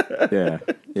 yeah,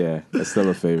 that's still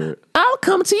a favorite. I'll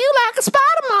come to you like a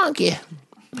spider monkey.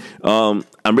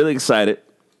 I'm really excited.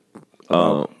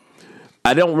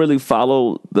 I don't really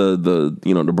follow the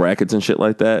you know the brackets and shit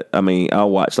like that. I mean, I'll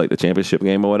watch like the championship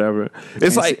game or whatever.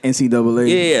 It's like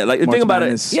NCAA. Yeah, like the thing about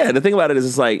Madness. it. Yeah, the thing about it is,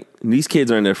 it's like these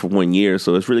kids are in there for 1 year,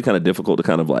 so it's really kind of difficult to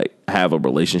kind of like have a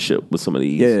relationship with some of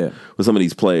these. With some of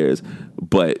these players.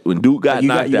 But when Duke got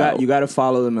knocked out, you got to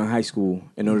follow them in high school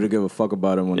in order to give a fuck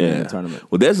about them when they're in the tournament.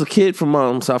 Well, there's a kid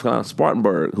from South Carolina,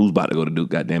 Spartanburg, who's about to go to Duke.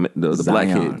 Goddamn it, the black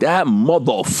kid. That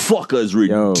motherfucker is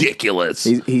ridiculous.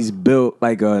 He's built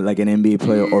like an NBA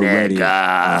player already.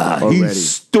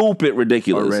 He's stupid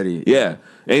ridiculous already. Yeah,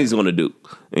 and he's going to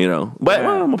Duke. You know, but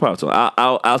I'm a proud to him.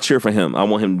 I'll cheer for him. I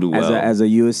want him to do well. As a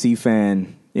USC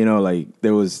fan, you know, like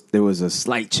there was a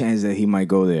slight chance that he might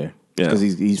go there because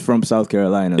he's from South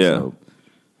Carolina. Yeah. So.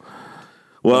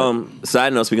 Well,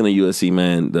 side note, speaking of USC,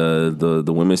 man, the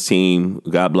women's team,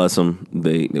 God bless them,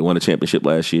 they won a championship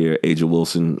last year. Aja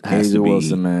Wilson has to be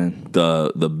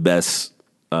the best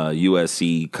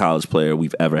USC college player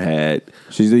we've ever had.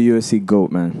 She's the USC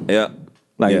GOAT, man. Yeah.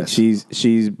 Like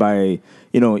she's by,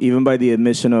 you know, even by the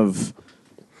admission of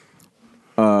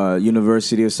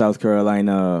University of South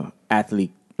Carolina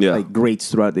athlete, like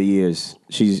greats throughout the years,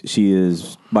 she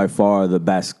is by far the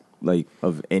best like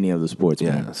of any of the sports.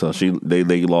 Yeah, Man. so they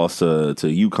lost to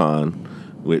UConn,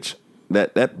 which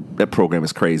that program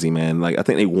is crazy, man. Like I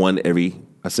think they won every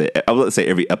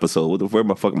every episode. Where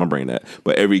my fuck my brain at?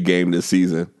 But every game this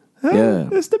season. Yeah,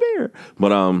 it's the bear.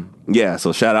 But yeah.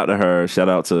 So shout out to her. Shout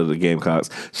out to the Gamecocks.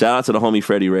 Shout out to the homie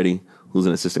Freddie Reddy, who's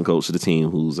an assistant coach to the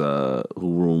team, who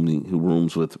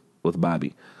rooms with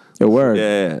Bobby. a word.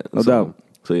 Yeah, no doubt.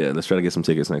 So yeah, let's try to get some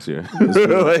tickets next year.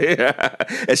 Yeah.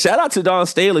 And shout out to Dawn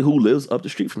Staley, who lives up the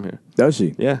street from here. Does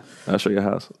she? Yeah, I'll show you a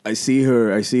house. I see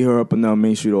her up and down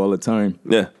Main Street all the time.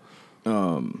 Yeah.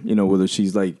 Whether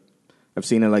she's like, I've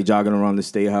seen her like jogging around the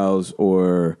State House,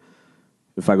 or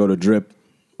if I go to Drip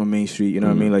on Main Street, you know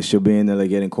what I mean? Like she'll be in there like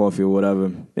getting coffee or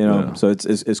whatever. You know, Yeah. so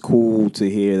it's cool to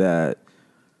hear that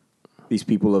these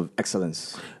people of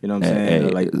excellence, you know what I'm saying?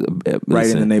 They're, like right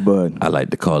in the neighborhood. I like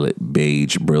to call it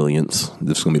Beige Brilliance.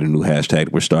 This is going to be the new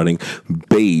hashtag we're starting.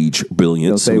 Beige Brilliance.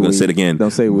 Don't say I'm going we. to say it again.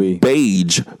 Don't say we.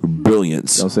 Beige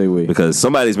Brilliance. Don't say we. Because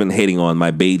somebody's been hating on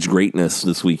my beige greatness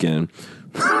this weekend.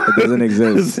 It doesn't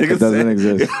exist. It doesn't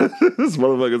exist. This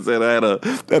motherfucker said I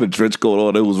had a trench coat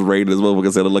on. It was raining. This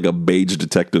motherfucker said I look like a beige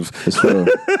detective. It's true.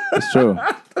 It's true.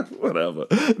 Whatever.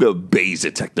 The Beige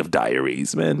Detective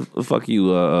Diaries, man. Fuck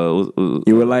you.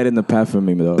 You were lighting the path for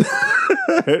me, though.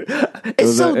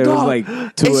 It's so dark. It was like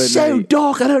 2 it's at so night.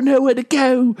 dark. I don't know where to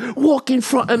go. Walk in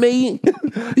front of me.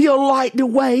 You'll light the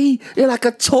way. You're like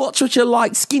a torch with your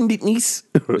light skinnedness.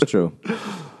 It's true.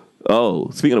 Oh,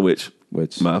 speaking of which,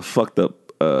 Which? my fucked up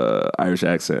Irish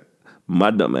accent.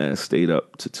 My dumb ass stayed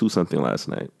up to 2 something last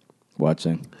night.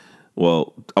 Watching.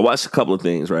 Well, I watched a couple of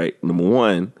things, right? Number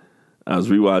one, I was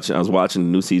watching the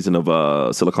new season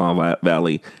of Silicon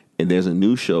Valley, and there's a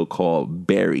new show called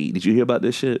Barry. Did you hear about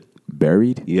this shit?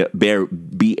 Buried? Yeah, Barry,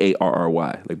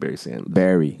 like Barry Sanders.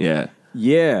 Barry. Yeah.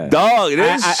 Yeah. Dog,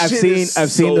 I've seen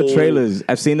the trailers.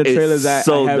 I've seen the trailers. I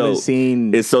haven't dope.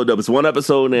 seen. It's so dope. It's one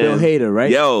episode in. Bill Hader,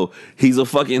 right? Yo, he's a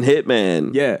fucking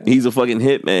hitman. Yeah. He's a fucking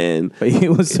hitman. But he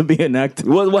wants to be an actor.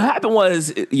 Well, what happened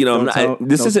was,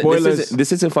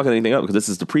 this isn't fucking anything up because this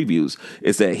is the previews.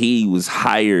 It's that he was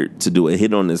hired to do a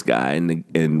hit on this guy,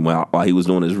 and while he was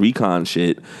doing his recon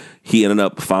shit, he ended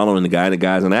up following the guy. And the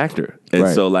guy's an actor, and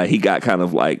Right. so like he got kind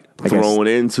of like thrown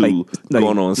into like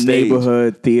going on stage,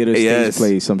 neighborhood theater stage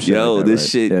play, some shit. Yo, like that, this right?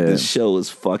 shit, Yeah. this show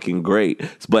is fucking great.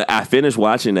 But I finished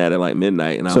watching that at like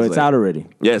midnight, and I So was it's like, out already.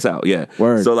 Yeah, it's out. Yeah,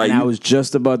 Word. So like, and I was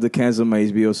just about to cancel my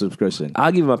HBO subscription.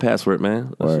 I'll give you my password,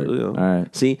 man. Word. All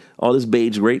right. See, all this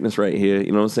beige greatness right here.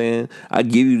 You know what I'm saying? I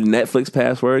give you the Netflix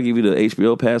password, give you the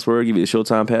HBO password, give you the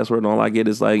Showtime password, and all I get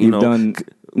is like, You've done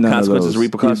none of consequences, those.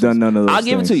 repercussions. You've done none of those I'll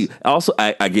give it to you. things. Also,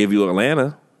 I gave you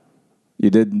Atlanta. You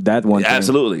did that one thing.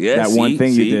 Absolutely. Yeah. That one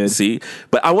thing you did. See,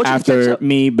 but I want you to catch After up.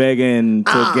 me begging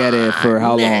to get it for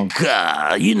how long?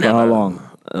 You never. For how long?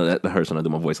 That hurts when I do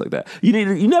my voice like that.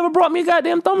 You never brought me a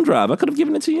goddamn thumb drive. I could have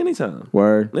given it to you anytime.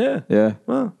 Word. Yeah. Yeah.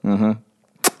 Well. Okay.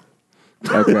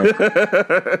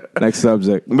 Next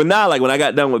subject. But now, like when I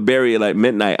got done with Barry at like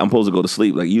midnight, I'm supposed to go to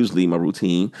sleep. Like usually my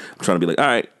routine, I'm trying to be like, all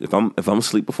right, if I'm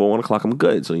asleep before 1 o'clock, I'm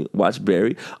good. So you watch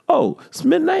Barry. Oh, it's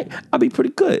midnight. I'll be pretty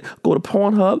good. Go to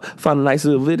Pornhub, find a nice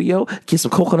little video, get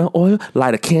some coconut oil,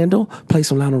 light a candle, play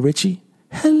some Lionel Richie.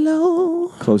 Hello,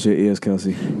 Close your ears,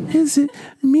 Kelsey. is it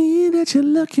me that you're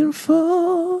looking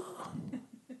for?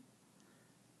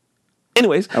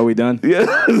 Anyways, Are we done? yeah,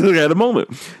 at the moment,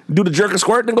 do the jerk and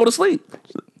squirt, then go to sleep.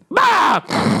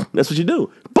 Bah! That's what you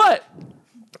do. But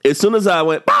as soon as I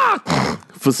went, bah!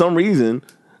 For some reason,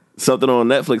 something on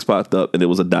Netflix popped up, and it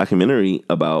was a documentary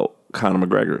about Conor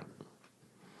McGregor.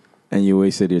 And you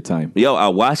wasted your time. Yo, I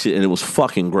watched it, and it was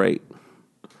fucking great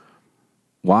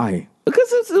Why?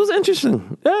 because it was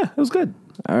interesting. Yeah, it was good.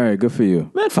 All right, good for you.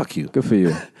 Man, fuck you. Good for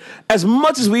you. As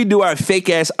much as we do our fake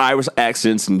ass Irish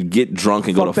accents and get drunk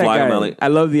and go Fuck to that Fly guy. Valley, I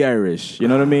love the Irish. You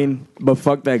know what I mean? But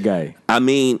fuck that guy. I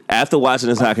mean, after watching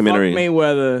this documentary, Fuck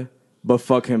Mayweather, but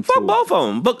fuck him fuck too. both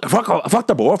of them. Fuck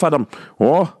the both of them.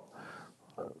 Oh.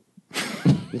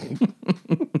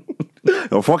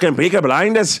 No fucking Peaky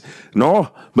Blinders.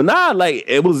 No, but nah, like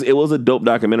it was a dope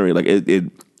documentary. Like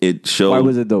it showed. Why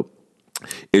was it dope?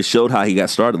 It showed how he got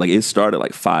started. Like it started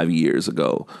like 5 years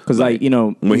ago. Because like, you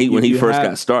know, when he you first have-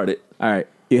 got started. All right,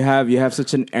 you have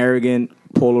such an arrogant,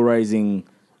 polarizing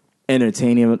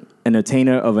entertainer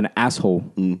of an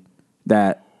asshole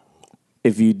that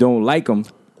if you don't like him,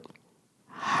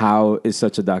 how is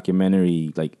such a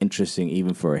documentary like interesting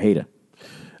even for a hater?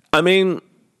 I mean,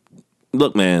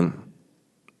 look, man.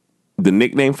 The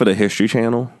nickname for the History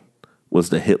Channel was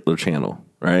the Hitler Channel,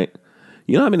 right?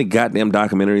 You know how many goddamn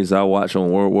documentaries I watch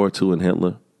on World War II and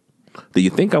Hitler? Do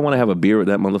you think I want to have a beer with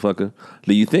that motherfucker?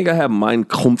 Do you think I have Mein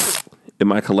Kampf in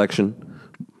my collection?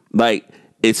 Like,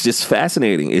 it's just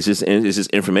fascinating. It's just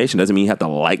information. Doesn't mean you have to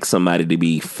like somebody to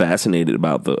be fascinated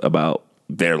about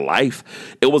their life.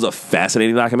 It was a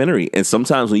fascinating documentary. And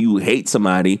sometimes when you hate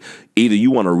somebody, either you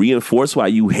want to reinforce why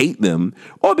you hate them,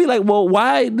 or be like, well,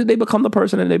 why did they become the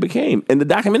person that they became? And the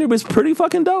documentary was pretty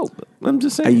fucking dope. I'm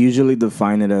just saying. I usually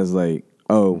define it as like,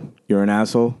 oh, you're an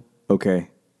asshole? Okay.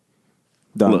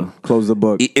 Done. Look, close the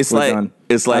book. It's We're like done.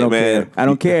 man, care. I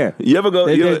don't care. You ever go?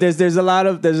 There's a lot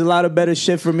of better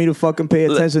shit for me to fucking pay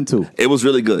attention to. It was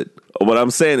really good. What I'm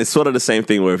saying is sort of the same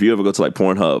thing where if you ever go to like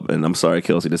Pornhub, and I'm sorry,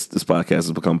 Kelsey, this podcast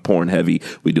has become porn heavy.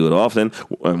 We do it often.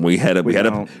 And we did a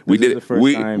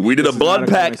blood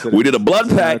pact. We did a blood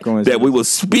pact that we will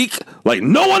speak like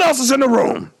no one else is in the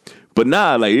room. But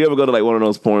nah, like you ever go to like one of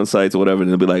those porn sites or whatever,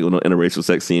 and it'll be like an interracial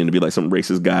sex scene, it'll be like some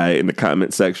racist guy in the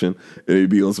comment section, and he'd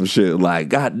be on some shit like,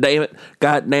 God damn it,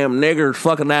 goddamn niggers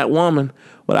fucking that woman.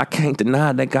 But I can't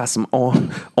deny they got some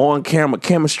on camera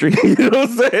chemistry. You know what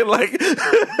I'm saying? Like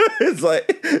it's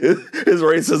like his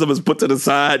racism is put to the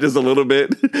side just a little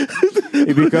bit.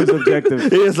 It becomes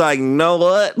objective. It's like, you know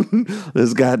what?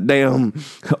 This goddamn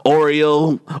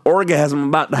Oreo orgasm I'm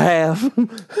about to have.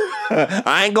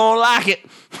 I ain't gonna like it.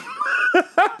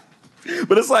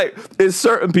 But it's like, it's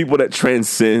certain people that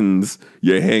transcends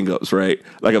your hangups, right?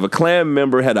 Like if a Klan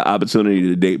member had the opportunity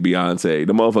to date Beyonce,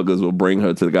 the motherfuckers will bring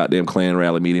her to the goddamn Klan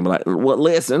rally meeting and be like, well,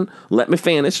 listen, let me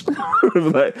finish.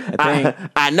 Like,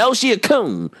 I know she a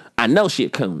coon. I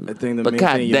think but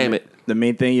god damn it. The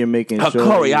main thing you're making her sure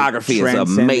choreography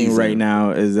is amazing right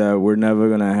now is that we're never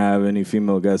going to have any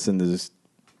female guests in this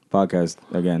podcast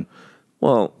again.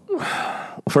 Well,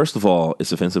 first of all,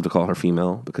 it's offensive to call her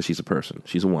female because she's a person.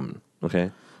 She's a woman,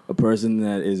 okay? A person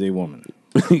that is a woman.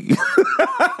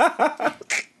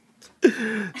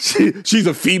 She's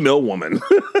a female woman.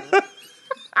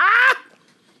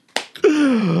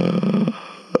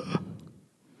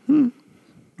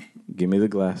 Give me the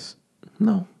glass.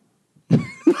 No.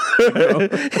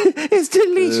 It's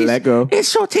delicious. Let go. It's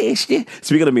so tasty.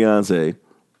 Speaking of Beyonce,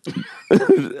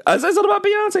 I said something about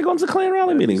Beyonce going to Klan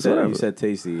rally meetings. You said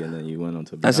tasty, and then you went on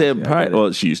to Beyonce. I said,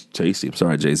 well, she's tasty. I'm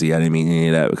sorry, Jay-Z. I didn't mean any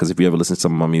of that, because if you ever listen to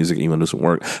some of my music and you want to do some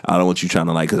work, I don't want you trying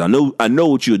to like, because I know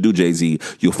what you'll do, Jay-Z.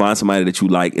 You'll find somebody that you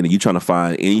like, and you trying to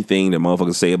find anything that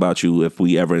motherfuckers say about you if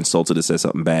we ever insulted or said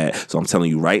something bad. So I'm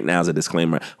telling you right now as a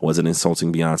disclaimer, I wasn't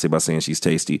insulting Beyonce by saying she's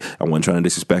tasty. I wasn't trying to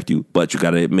disrespect you, but you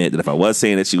got to admit that if I was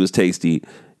saying that she was tasty,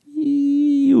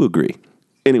 you agree.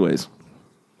 Anyways.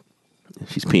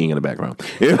 She's peeing in the background.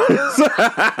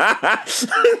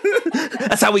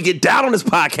 That's how we get down on this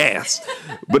podcast.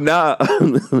 But now,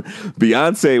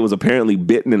 Beyonce was apparently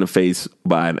bitten in the face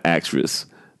by an actress,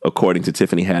 according to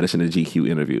Tiffany Haddish in a GQ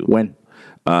interview. When?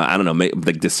 I don't know,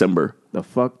 like December. The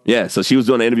fuck? Yeah, so she was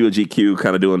doing an interview with GQ,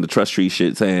 kind of doing the trust tree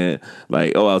shit, saying,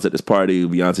 like, oh, I was at this party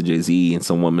with Beyonce, Jay-Z, and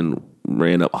some woman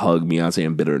ran up, hugged Beyonce,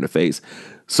 and bit her in the face.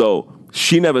 So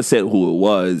she never said who it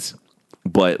was.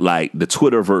 But like the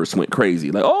Twitterverse went crazy.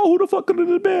 Like, oh, who the fuck could it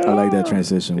have been? I like that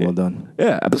transition. Well done.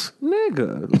 Yeah,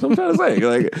 nigga. That's what I'm trying to say.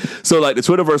 Like, so like the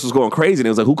Twitterverse was going crazy, and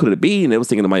it was like, who could it be? And it was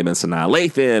thinking it might have been Sanaa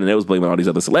Lathan, and it was blaming all these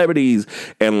other celebrities.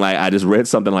 And like, I just read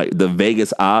something like the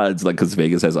Vegas odds, like because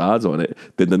Vegas has odds on it,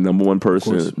 that the number one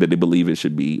person that they believe it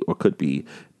should be or could be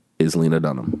is Lena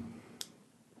Dunham.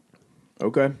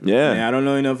 Okay. Yeah. I don't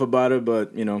know enough about it,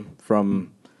 but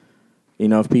from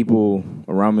enough people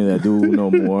around me that do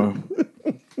know more.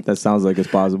 That sounds like it's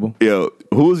possible. Yo,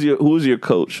 who's your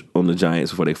coach on the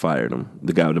Giants before they fired him?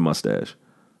 The guy with the mustache.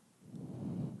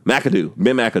 McAdoo.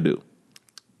 Ben McAdoo. You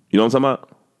know what I'm talking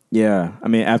about? Yeah. I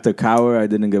mean, after Cowher, I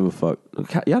didn't give a fuck.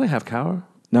 Y'all didn't have Cowher?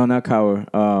 No, not Cowher.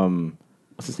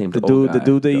 What's his name? The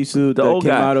dude that used to, that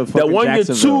came out of fucking Jacksonville.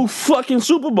 That won you 2 fucking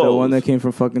Super Bowls. The one that came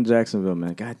from fucking Jacksonville,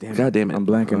 man. God damn it. I'm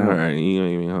blanking out. All right,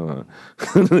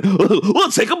 hold on. We'll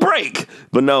take a break.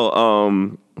 But no,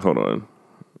 hold on.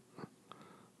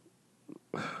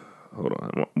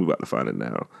 We're about to find it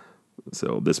now.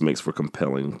 So this makes for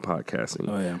compelling podcasting.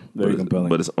 Oh yeah, very compelling.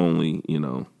 But it's only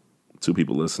 2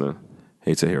 people listening.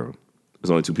 Hate to hear them. There's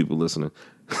only 2 people listening.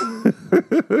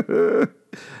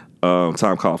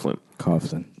 Tom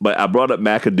Coughlin. But I brought up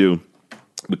McAdoo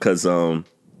because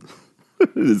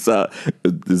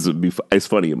it's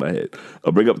funny in my head.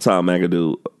 I'll bring up Tom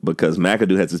McAdoo because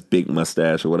McAdoo has this big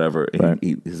mustache or whatever. And right.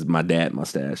 He's my dad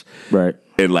mustache. Right.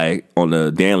 And like on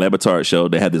the Dan Le Batard show,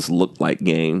 they had this look-like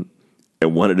game.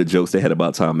 And one of the jokes they had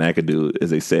about Tom McAdoo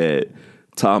is they said,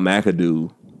 Tom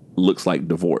McAdoo looks like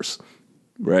divorce.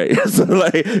 Right? So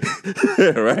like,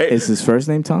 right? Is his first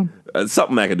name Tom?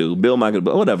 Something McAdoo, Bill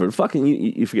McAdoo, whatever. Fucking,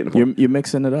 you forgetting the point. You're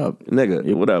mixing it up.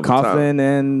 Nigga, whatever. Coughlin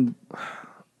and...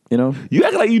 You know? You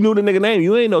act like you knew the nigga name.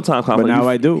 You ain't no Tom Coughlin. But now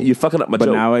I do. You fucking up my But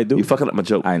joke. now I do. You fucking up my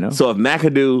joke. I know. So if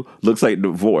McAdoo looks like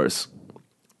divorce,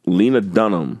 Lena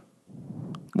Dunham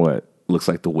What? looks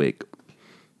like the wig.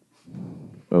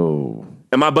 Oh.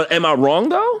 Am I wrong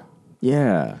though?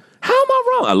 Yeah. How am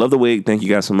I wrong? I love the wig. Thank you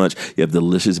guys so much. You have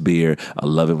delicious beer. I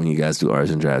love it when you guys do arts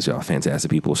and drafts. Y'all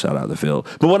fantastic people. Shout out to Phil.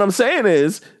 But what I'm saying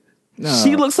is,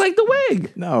 she looks like the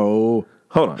wig. No.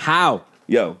 Hold on. How?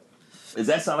 Yo, does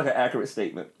that sound like an accurate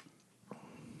statement?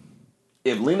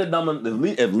 If Lena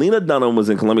Dunham was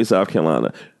in Columbia, South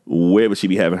Carolina, where would she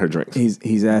be having her drinks?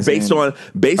 He's asking. Based on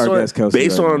Kelsey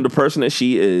right the person that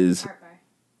she is.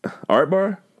 Art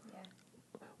bar?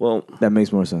 Well, that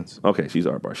makes more sense. okay, she's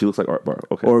Art Bar. She looks like Art Bar.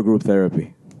 Okay. Or group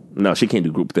therapy. No, she can't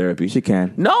do group therapy. She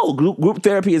can. No, group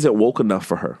therapy isn't woke enough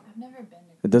for her. I've never been to.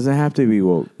 It doesn't have to be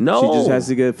woke. No. She just has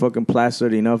to get fucking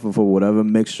plastered enough for whatever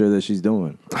mixture that she's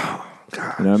doing. God.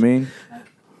 You know what I mean?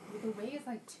 The way is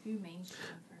like too mainstream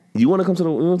for her. You want to come to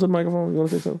the microphone? You want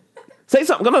to say something? Say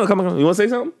something. Come on. You want to say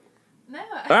something? No.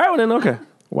 All right, well then, okay.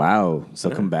 Wow. So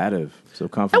combative. So I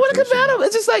confrontational. want to combat him.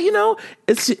 It's just like,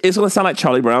 it's going to sound like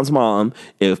Charlie Brown's mom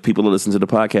if people that listen to the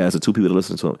podcast, the two people that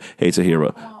listen to him, hey,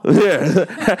 Tahira.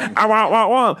 Yeah. I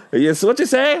want. Yes, what you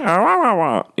say?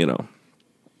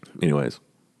 Anyways.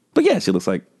 But yeah, she looks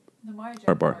like, The more I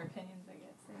Art Bar. more opinions I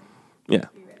get, so yeah.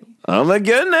 be ready. Oh my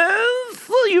goodness.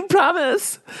 You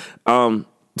promise.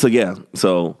 So yeah.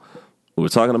 So we were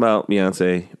talking about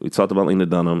Beyonce. We talked about Lena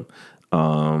Dunham.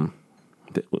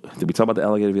 Did we talk about the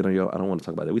alligator video? I don't want to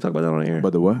talk about that. We talked about that on the air.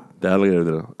 About the what? The alligator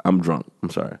video. I'm drunk. I'm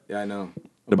sorry. Yeah, I know.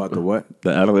 About the what?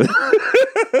 The alligator.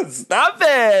 Stop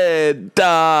it.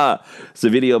 It's a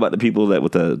video about the people that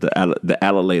with the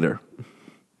alligator.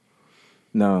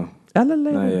 No.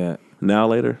 Alligator. Not yet. Now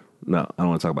later? No, I don't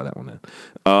want to talk about that one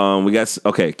then. We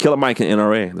got Killer Mike and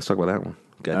NRA. Let's talk about that one.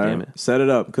 God All damn right. it. Set it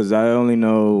up because I only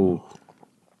know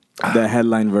the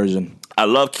headline version. I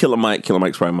love Killer Mike. Killer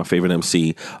Mike's probably my favorite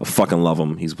MC. I fucking love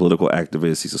him. He's a political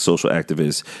activist. He's a social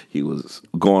activist. He was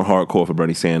going hardcore for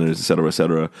Bernie Sanders, et cetera, et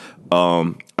cetera.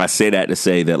 I say that to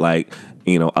say that, like,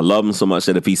 I love him so much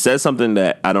that if he says something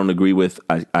that I don't agree with,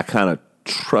 I kind of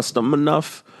trust him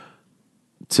enough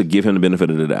to give him the benefit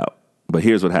of the doubt. But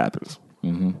here's what happens.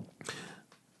 Mm-hmm.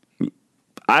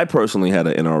 I personally had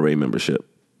an NRA membership.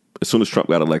 As soon as Trump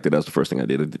got elected, that's the first thing I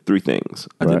did. I did three things.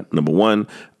 I did, number one,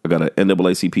 I got an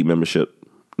NAACP membership.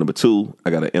 Number two, I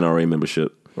got an NRA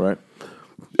membership. Right.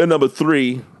 And number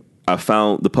three, I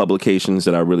found the publications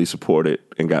that I really supported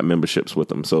and got memberships with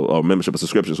them. Or membership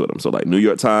subscriptions with them. So like New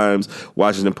York Times,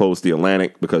 Washington Post, The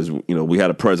Atlantic, because we had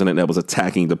a president that was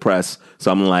attacking the press.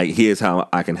 So I'm like, here's how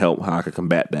I can help, how I can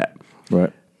combat that.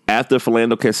 Right. After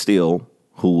Philando Castile,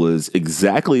 who was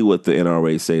exactly what the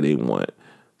NRA say they want.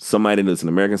 Somebody that's an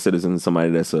American citizen, somebody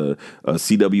that's a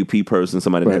CWP person,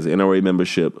 somebody that has an NRA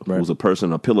membership, who's a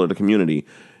person, a pillar of the community.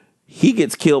 He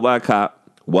gets killed by a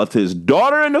cop with his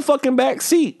daughter in the fucking back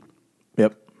seat.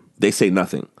 Yep. They say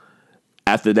nothing.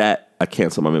 After that, I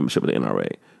cancel my membership with the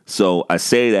NRA. So I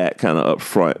say that kind of up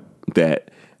front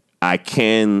that I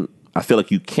feel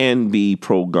like you can be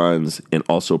pro-guns and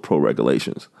also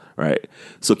pro-regulations, right?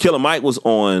 So Killer Mike was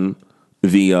on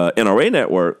the NRA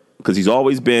network because he's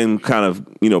always been kind of,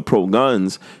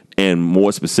 pro-guns and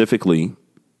more specifically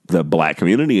the black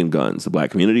community in guns, the black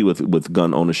community with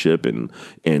gun ownership and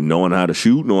knowing how to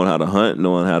shoot, knowing how to hunt,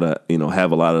 knowing how to,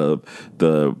 have a lot of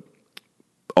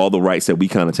all the rights that we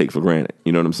kind of take for granted.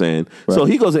 You know what I'm saying? Right. So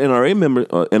he goes to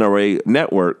NRA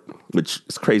network, which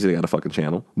is crazy. They got a fucking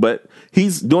channel, but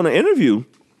he's doing an interview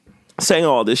saying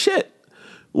all this shit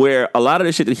where a lot of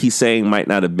the shit that he's saying might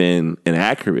not have been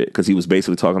inaccurate because he was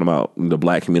basically talking about the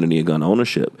black community and gun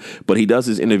ownership. But he does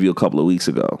his interview a couple of weeks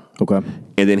ago. Okay.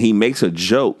 And then he makes a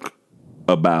joke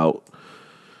about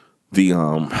the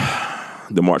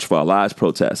March for Our Lives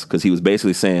protest because he was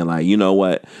basically saying, like, you know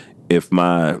what, if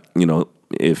my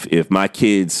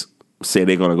kids say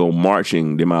they're going to go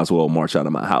marching, they might as well march out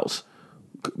of my house.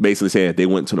 Basically saying if they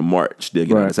went to the march, they'll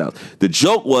get out of his house. The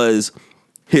joke was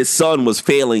his son was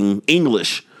failing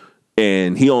English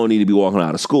and he don't need to be walking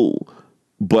out of school.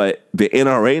 But the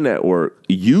NRA network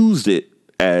used it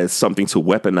as something to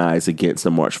weaponize against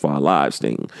the March for Our Lives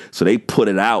thing. So they put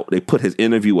it out. They put his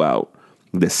interview out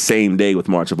the same day with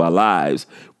March of Our Lives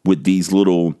with these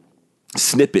little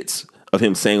snippets of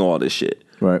him saying all this shit.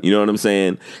 Right. You know what I'm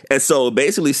saying? And so it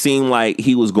basically seemed like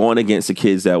he was going against the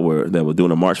kids that were doing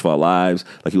a March for Our Lives.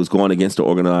 Like he was going against the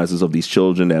organizers of these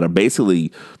children that are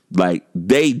basically like,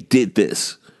 they did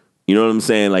this. You know what I'm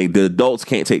saying? Like the adults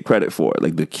can't take credit for it.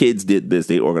 Like the kids did this,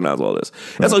 they organized all this.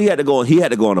 And so he had to go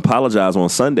and apologize on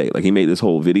Sunday. Like he made this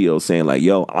whole video saying like,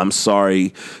 yo, I'm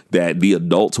sorry that the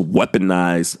adults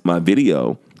weaponized my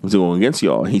video to go against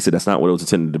y'all. He said that's not what it was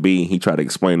intended to be. He tried to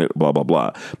explain it, blah, blah,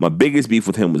 blah. My biggest beef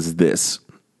with him was this,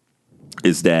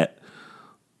 is that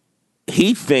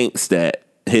he thinks that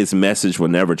his message will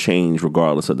never change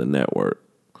regardless of the network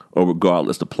or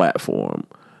regardless the platform.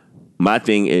 My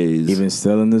thing is even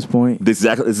still in this point.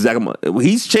 Exactly.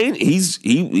 He's changed.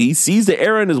 He sees the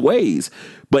error in his ways,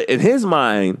 but in his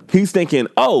mind, he's thinking,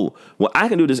 "Oh, well, I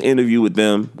can do this interview with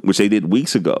them, which they did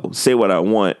weeks ago. Say what I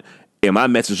want, and my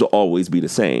message will always be the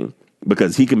same."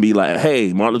 Because he can be like,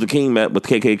 "Hey, Martin Luther King met with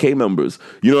KKK members."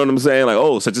 You know what I'm saying? Like,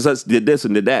 "Oh, such and such did this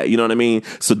and did that." You know what I mean?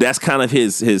 So that's kind of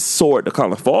his sword to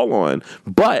kind of fall on,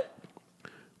 but.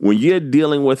 When you're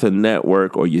dealing with a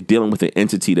network or you're dealing with an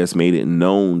entity that's made it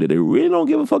known that they really don't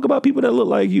give a fuck about people that look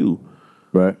like you,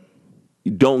 right?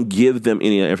 You don't give them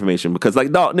any information because,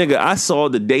 like, dog, nigga, I saw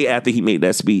the day after he made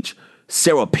that speech,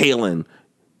 Sarah Palin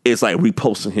is like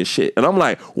reposting his shit, and I'm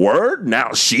like, word?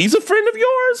 Now she's a friend of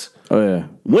yours? Oh yeah.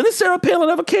 When has Sarah Palin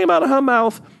ever came out of her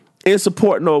mouth in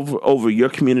supporting over your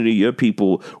community, your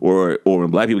people, or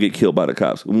when black people get killed by the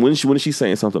cops? When is she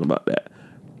saying something about that?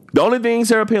 The only thing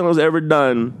Sarah Palin has ever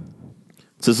done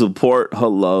to support her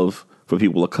love for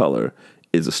people of color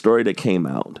is a story that came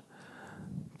out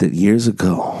that years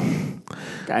ago.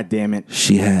 God damn it.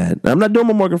 She had. I'm not doing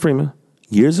my Morgan Freeman.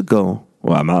 Years ago.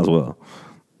 Well, I might as well.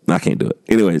 I can't do it.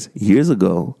 Anyways, years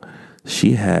ago,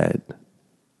 she had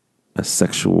a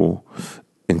sexual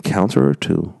encounter or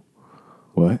two.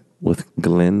 What? With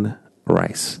Glenn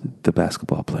Rice, the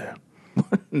basketball player.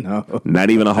 No. Not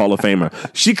even a Hall of Famer.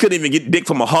 She couldn't even get dick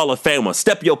from a Hall of Famer.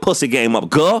 Step your pussy game up,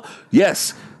 girl.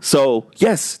 Yes. So,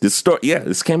 yes, this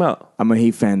came out. I'm a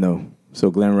Heat fan, though. So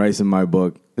Glenn Rice in my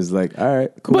book is like, all right,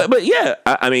 cool. But yeah,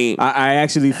 I mean. I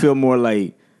actually feel more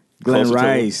like Glenn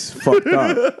Rice fucked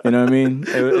up. You know what I mean?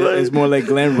 It's more like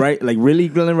Glenn Rice. Like, really,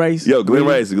 Glenn Rice? Yo, Glenn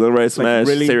really? Rice. Glenn Rice smashed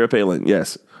really? Sarah Palin.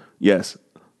 Yes.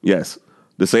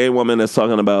 The same woman that's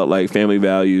talking about like family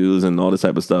values and all this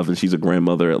type of stuff, and she's a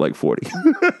grandmother at like 40.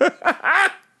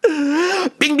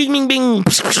 Bing, bing, bing, bing.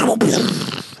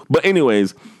 But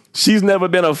anyways, she's never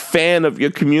been a fan of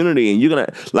your community, and you're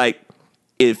gonna like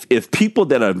if people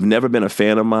that have never been a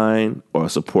fan of mine or a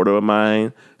supporter of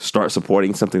mine start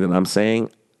supporting something that I'm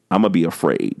saying, I'm gonna be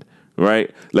afraid,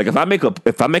 right? Like if I make a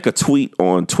tweet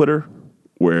on Twitter.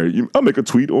 I make a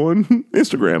tweet on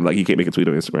Instagram. Like, you can't make a tweet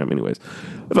on Instagram anyways.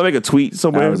 If I make a tweet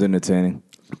somewhere. That was entertaining.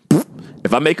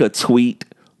 If I make a tweet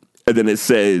and then it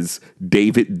says,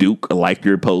 David Duke liked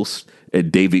your post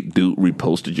and David Duke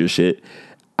reposted your shit,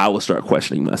 I will start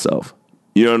questioning myself.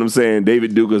 You know what I'm saying?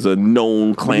 David Duke is a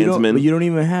known Klansman. But you don't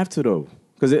even have to, though.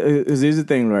 Because here's the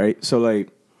thing, right? So, like,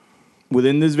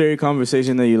 within this very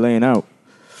conversation that you're laying out,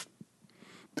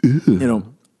 you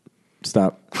know,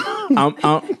 stop.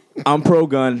 I'm pro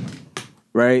gun,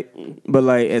 right? But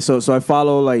like, so I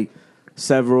follow like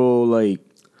several like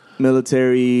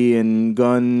military and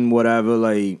gun whatever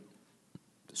like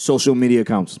social media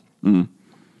accounts.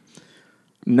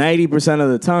 90%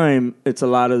 of the time, it's a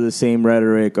lot of the same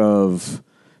rhetoric of,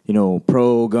 you know,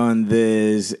 pro gun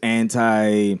this,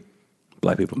 anti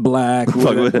black people,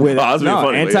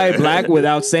 anti-black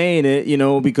without saying it, you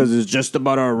know, because it's just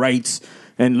about our rights.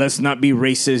 And let's not be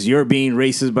racist. You're being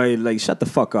racist by, like, shut the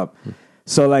fuck up.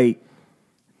 So, like,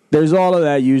 there's all of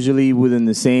that usually within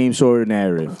the same sort of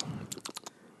narrative.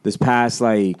 This past,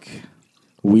 like,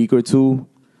 week or two,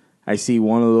 I see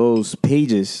one of those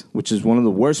pages, which is one of the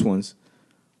worst ones,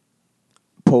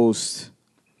 post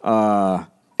a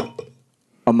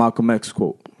Malcolm X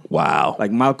quote. Wow.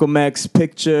 Like Malcolm X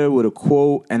picture with a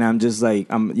quote, and I'm just like,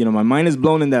 my mind is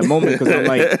blown in that moment because I'm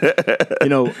like, you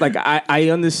know, like I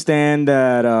understand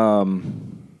that a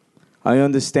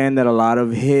lot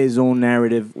of his own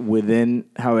narrative within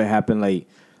how it happened, like,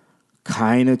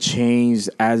 kind of changed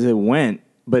as it went,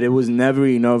 but it was never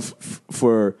enough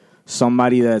for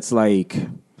somebody that's like,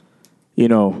 you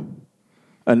know,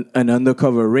 an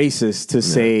undercover racist to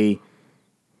say,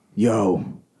 yo,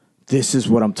 this is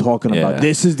what I'm talking about.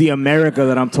 This is the America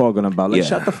that I'm talking about. Like,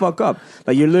 shut the fuck up.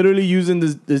 Like, you're literally using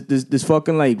this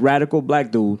fucking, like, radical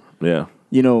black dude. Yeah.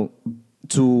 You know,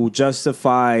 to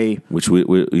justify. Which we're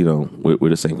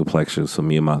the same complexion. So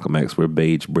me and Malcolm X, we're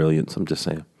beige brilliance. I'm just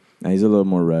saying. Nah, he's a little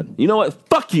more red. You know what?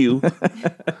 Fuck you.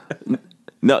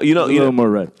 No, a little more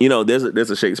red. You know, there's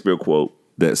a Shakespeare quote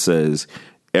that says,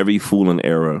 "Every fool in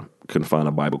error can find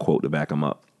a Bible quote to back him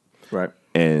up." Right.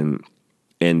 And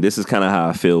this is kind of how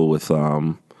I feel with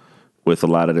a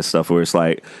lot of this stuff, where it's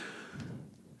like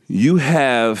you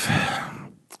have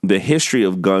the history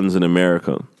of guns in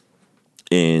America,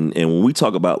 and when we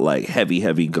talk about like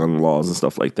heavy gun laws and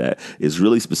stuff like that, is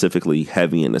really specifically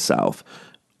heavy in the South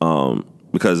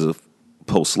because of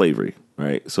post-slavery,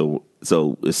 right? So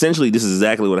essentially, this is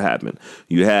exactly what happened.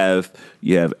 You have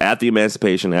after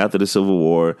emancipation, after the Civil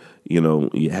War, you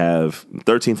have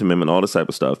 13th Amendment, all this type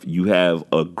of stuff. You have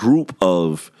a group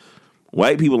of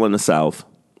white people in the South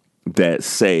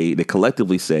that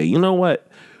collectively say, you know what?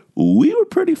 We were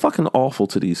pretty fucking awful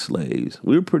to these slaves.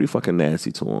 We were pretty fucking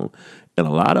nasty to them. And a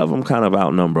lot of them kind of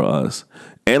outnumber us.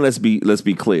 And let's be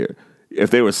clear.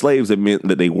 If they were slaves, it meant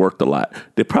that they worked a lot.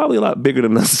 They're probably a lot bigger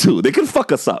than us too. They can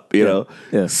fuck us up, you know?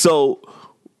 Yeah. So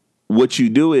what you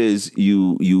do is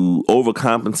you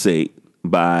overcompensate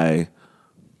by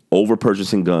over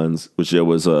purchasing guns, which there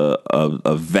was a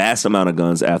vast amount of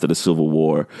guns after the Civil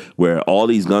War, where all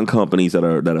these gun companies that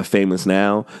are famous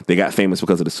now, they got famous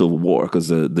because of the Civil War, because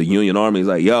the Union Army is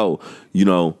like, yo, you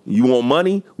want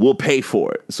money, we'll pay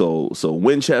for it. So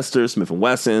Winchester, Smith and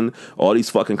Wesson, all these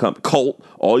fucking Colt,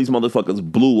 all these motherfuckers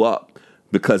blew up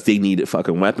because they needed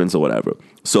fucking weapons or whatever.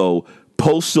 So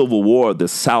post Civil War, the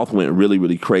South went really,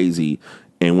 really crazy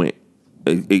and went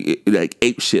like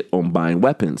ape shit on buying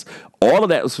weapons. All of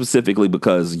that was specifically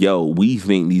because, we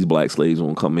think these black slaves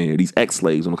won't come in here. These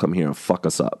ex-slaves won't come here and fuck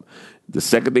us up. The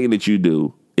second thing that you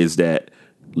do is that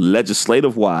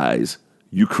legislative-wise,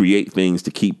 you create things to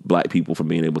keep black people from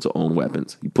being able to own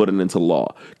weapons. You put it into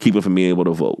law, keep them from being able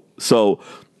to vote. So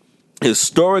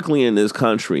historically in this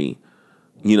country,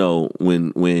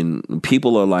 when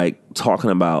people are like talking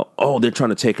about, they're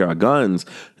trying to take our guns,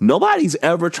 nobody's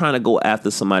ever trying to go after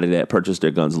somebody that purchased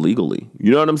their guns legally. You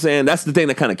know what I'm saying? That's the thing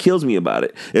that kind of kills me about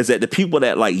it, is that the people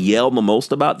that like yell the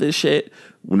most about this shit,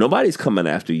 nobody's coming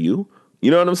after you. You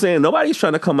know what I'm saying? Nobody's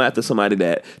trying to come after somebody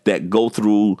that go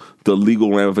through the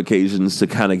legal ramifications to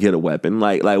kind of get a weapon.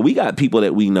 Like we got people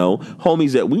that we know,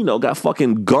 homies that we know, got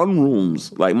fucking gun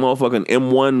rooms, like motherfucking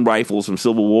M1 rifles from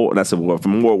Civil War, not Civil War,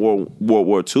 from World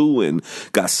War II, and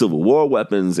got Civil War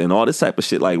weapons and all this type of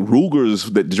shit, like Rugers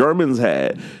that Germans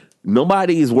had.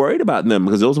 Nobody is worried about them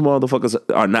because those motherfuckers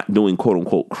are not doing quote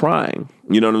unquote crime.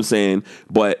 You know what I'm saying?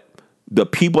 But the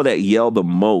people that yell the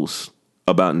most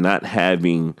about not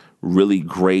having really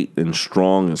great and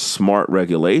strong and smart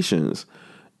regulations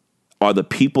are the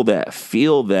people that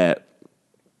feel that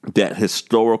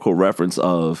historical reference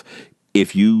of,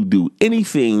 if you do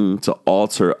anything to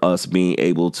alter us being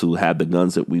able to have the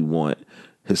guns that we want,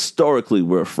 historically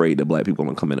we're afraid that black people are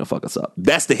gonna come in and fuck us up.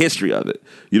 That's the history of it.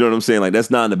 You know what I'm saying? Like,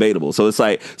 that's non-debatable. So it's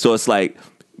like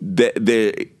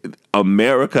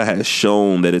America has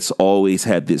shown that it's always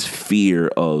had this fear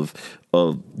of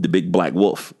the big black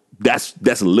wolf.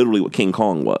 That's literally what King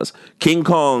Kong was. King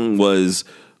Kong was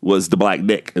the black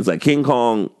dick. It's like King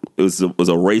Kong was a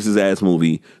racist ass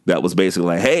movie that was basically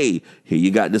like, hey, here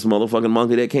you got this motherfucking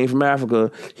monkey that came from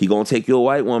Africa. He gonna take your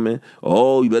white woman.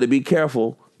 Oh, you better be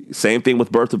careful. Same thing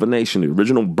with Birth of a Nation, the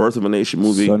original Birth of a Nation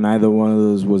movie. So neither one of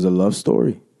those was a love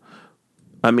story.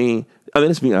 I mean,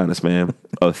 let's be honest, man.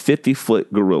 A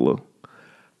 50-foot gorilla.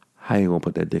 How you gonna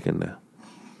put that dick in there?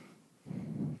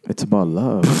 It's about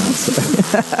love.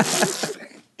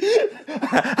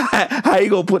 How you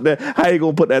gonna put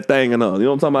that thing in her? You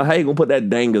know what I'm talking about? How you gonna put that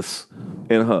dangus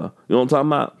in her? You know what I'm talking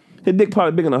about? His dick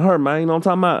probably bigger than her, man. You know what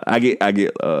I'm talking about? I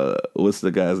get what's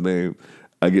the guy's name?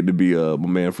 I get to be my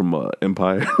man from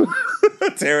Empire.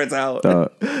 Terrence Howard.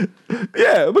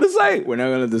 Yeah, but it's like, we're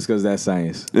not gonna discuss that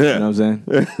science. Yeah. You know what I'm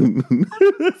saying?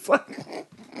 It's like,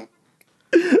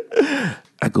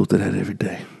 I go through that every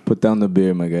day. Put down the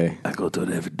beer, my guy. I go through it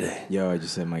every day. Yo, I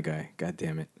just said my guy. God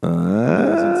damn it. I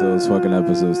listened to those fucking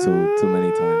episodes too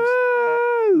many times.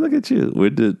 Look at you.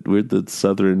 We're the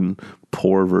southern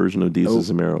poor version of Jesus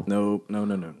Zamero. No.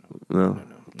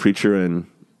 Preacher and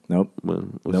Nope.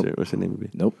 What's your name be?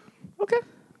 Nope. Okay.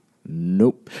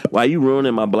 Nope. Why you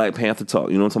ruining my Black Panther talk?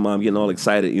 You know what I'm talking about? I'm getting all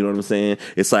excited. You know what I'm saying?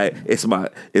 It's like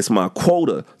it's my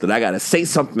quota that I gotta say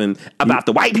something about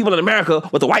the white people in America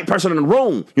with the white person in the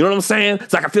room. You know what I'm saying?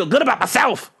 So I can feel good about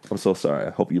myself. I'm so sorry.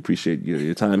 I hope you appreciate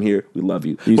your time here. We love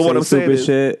you. You but say what I'm saying stupid is,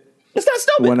 shit. It's not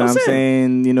stupid. When I'm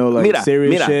saying,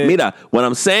 serious shit. What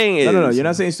I'm saying is... No. You're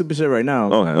not saying stupid shit right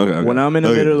now. Okay. When I'm in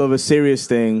the middle of a serious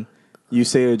thing, you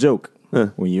say a joke.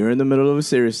 When you're in the middle of a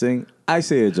serious thing, I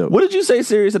say a joke. What did you say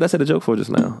serious that I said a joke for just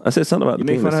now? I said something about you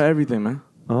the make penis. fun of everything, man.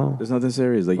 Oh. There's nothing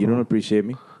serious. Like, you don't appreciate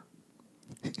me.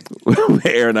 We're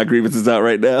airing our grievances out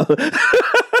right now.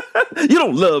 You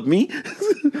don't love me.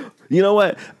 You know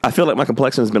what? I feel like my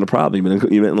complexion has been a problem.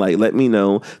 You've been like, let me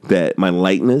know that my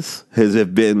lightness has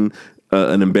been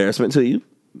an embarrassment to you.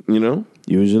 You know?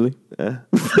 Usually. Yeah.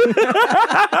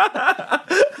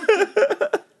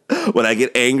 When I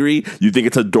get angry, you think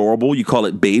it's adorable. You call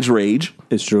it beige rage.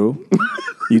 It's true.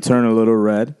 You turn a little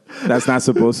red. That's not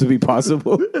supposed to be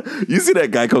possible. You see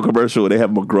that Geico commercial where they have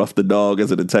McGruff the dog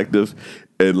as a detective,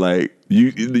 and like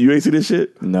you ain't see this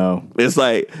shit? No. It's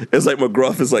like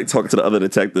McGruff is like talking to the other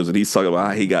detectives, and he's talking about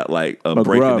how he got like a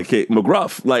break in the case.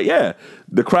 McGruff, like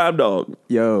the crime dog.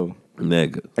 Yo,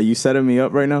 nigga, are you setting me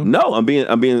up right now? No, I'm being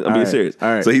serious.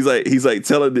 All right. So he's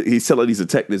telling these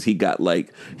detectives he got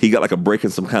like a break in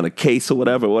some kind of case or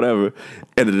whatever.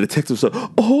 And the detectives said,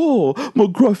 "Oh,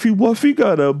 McGruffy Wuffy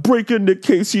got a break in the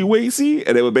casey wacy,"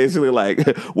 and they were basically like,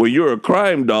 "When you're a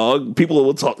crime dog, people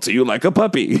will talk to you like a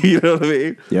puppy." You know what I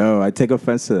mean? Yo, I take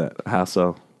offense to that. How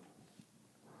so?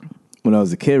 When I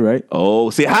was a kid, right? Oh,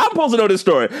 see, how I'm supposed to know this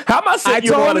story? How am I saying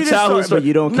you want a childhood story? But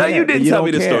you don't care. No, you didn't tell me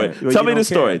the story. Tell me the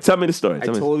story. Tell me the story. I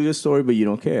told you the story, but you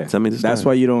don't care. Tell me the story. That's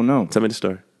why you don't know. Tell me the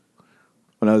story.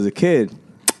 When I was a kid,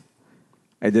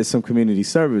 I did some community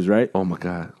service, right? Oh, my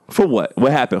God. For what?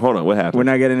 What happened? Hold on. What happened? We're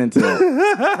not getting into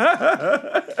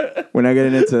that. We're not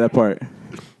getting into that part.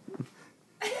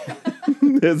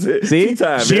 That's it. See?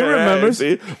 She remembers.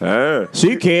 See?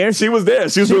 She cares. She was there.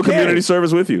 She was doing community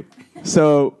service with you.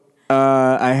 So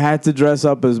I had to dress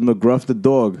up as McGruff the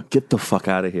dog. Get the fuck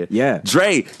out of here. Yeah.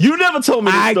 Dre, you never told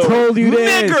me this I story. told you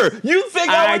this. Nigger, you think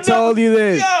I would told you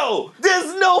this. Yo,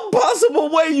 there's no possible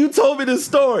way you told me this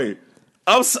story.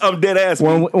 I'm dead ass.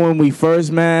 When we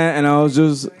first met, and I was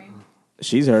just...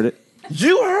 She's heard it.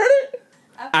 You heard it?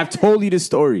 I've told you this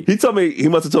story. He told me. He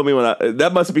must have told me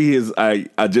that must be his. I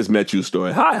just met you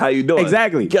story. Hi, how you doing?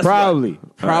 Exactly. Guess probably.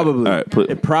 what? Probably. All right,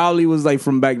 it probably was like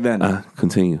from back then.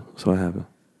 Continue. So what happened?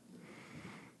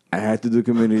 I had to do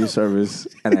community service,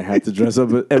 and I had to dress up.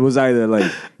 It was either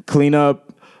like clean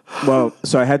up. Well,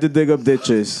 so I had to dig up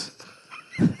ditches,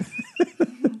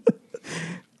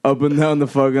 up and down the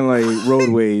fucking like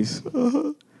roadways,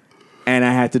 and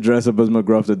I had to dress up as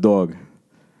McGruff the dog.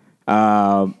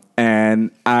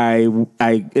 And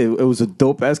it was a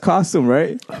dope ass costume,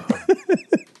 right?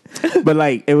 But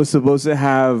like it was supposed to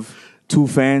have 2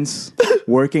 fans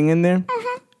working in there,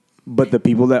 but the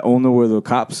people that owned it were the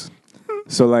cops.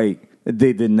 So like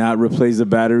they did not replace the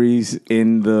batteries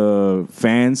in the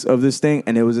fans of this thing,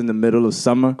 and it was in the middle of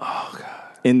summer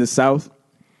in the South.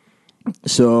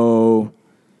 So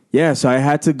yeah, so I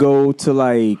had to go to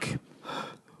like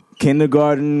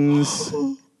kindergartens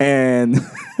and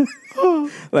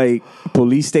like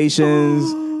police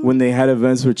stations when they had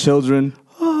events for children.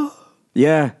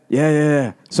 Yeah.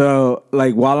 So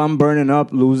like while I'm burning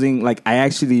up, losing, like I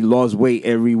actually lost weight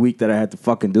every week that I had to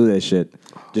fucking do that shit.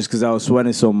 Just because I was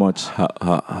sweating so much.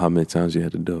 How many times you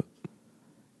had to do it?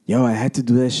 Yo, I had to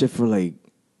do that shit for like...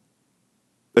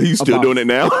 Are you still doing it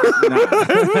now?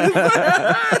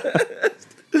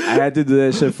 I had to do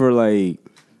that shit for like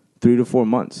 3 to 4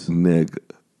 months. Nigga.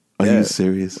 Are you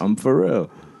serious? I'm for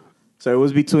real. So it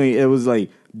was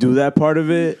like do that part of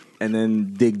it and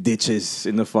then dig ditches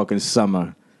in the fucking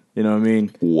summer. You know what I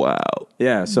mean? Wow.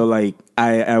 Yeah, so like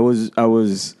I was out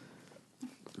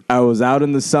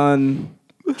in the sun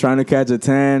trying to catch a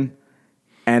tan,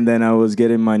 and then I was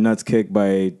getting my nuts kicked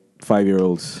by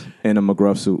 5-year-olds in a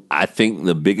McGruff suit. I think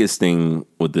the biggest thing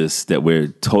with this that we're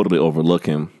totally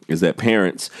overlooking is that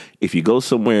parents, if you go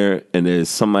somewhere and there's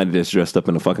somebody that's dressed up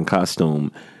in a fucking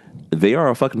costume, they are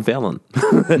a fucking felon.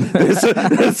 there's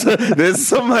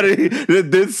somebody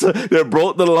that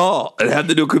broke the law and have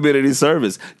to do community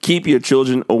service. Keep your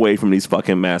children away from these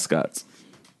fucking mascots.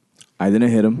 I didn't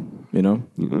hit them, you know.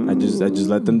 I just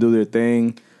let them do their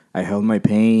thing. I held my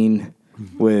pain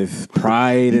with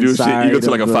pride inside. You go to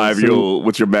like a 5-year-old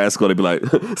with your mask on and be like,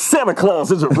 Santa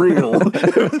Claus isn't real.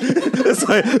 It's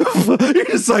like, you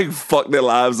just like fuck their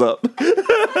lives up.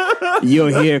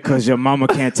 You're here because your mama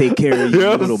can't take care of you,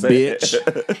 little bitch.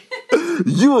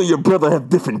 You and your brother have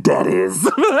different daddies.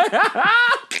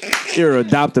 You're an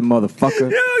adopted motherfucker. Yo,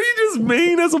 you just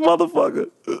mean as a motherfucker.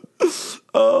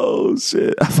 Oh,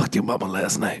 shit. I fucked your mama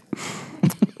last night.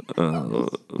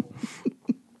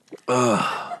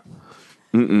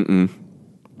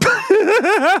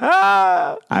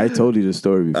 I told you the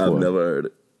story before. I've never heard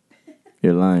it.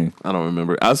 You're lying. I don't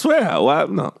remember. I swear. Why?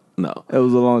 No. It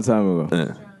was a long time ago.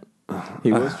 Yeah.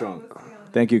 He was strong.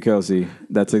 Thank you, Kelsey.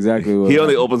 That's exactly what He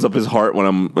only opens up his heart when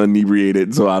I'm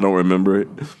inebriated, so I don't remember it.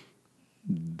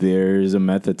 There's a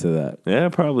method to that. Yeah,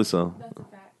 probably so. That's a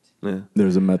fact. Yeah.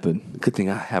 There's a method. Good thing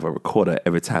I have a recorder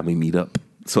every time we meet up.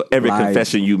 So every Lies.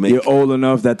 confession you make. You're old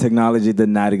enough that technology did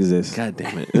not exist. God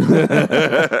damn it.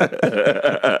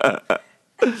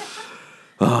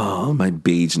 Oh, my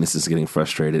beigeness is getting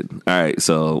frustrated. All right,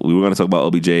 so we were going to talk about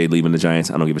OBJ leaving the Giants.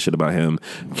 I don't give a shit about him.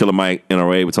 Killer Mike,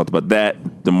 NRA, we talked about that.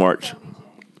 The March.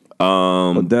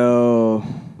 Odell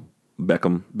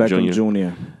Beckham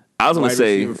Jr. I was gonna Wide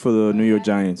say receiver for the New York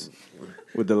Giants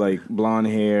with the like blonde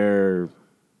hair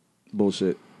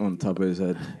bullshit on top of his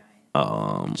head.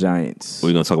 Giants.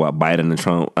 we're gonna talk about Biden and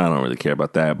Trump. I don't really care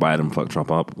about that. Biden fucked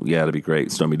Trump up. Yeah, that'd be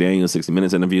great. Stormy Daniels, 60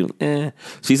 Minutes interview.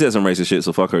 She said some racist shit,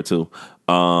 so fuck her too.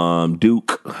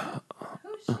 Duke.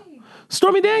 Who's she?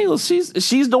 Stormy Daniels,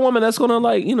 she's the woman that's gonna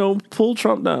like, pull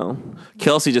Trump down.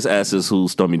 Kelsey just asked us who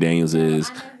Stormy Daniels is.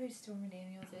 I know who Stormy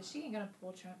Daniels is. She ain't gonna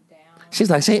pull Trump down. She's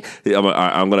like,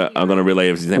 I'm gonna relay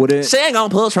everything. She ain't gonna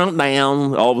pull Trump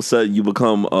down. All of a sudden, you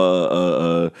become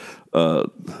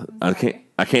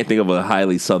I can't think of a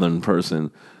highly Southern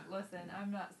person. Listen,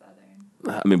 I'm not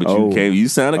Southern. I mean, but you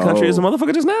sounded country as a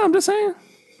motherfucker just now. I'm just saying.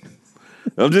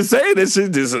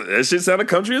 That shit sounded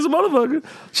country as a motherfucker.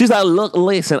 She's like, look,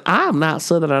 listen, I'm not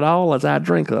Southern at all as I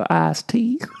drink a iced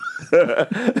tea.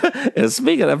 And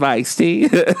speaking of iced tea,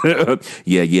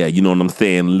 yeah, you know what I'm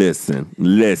saying?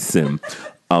 Listen.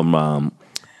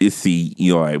 You see,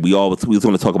 all right, we was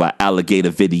going to talk about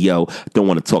alligator video. Don't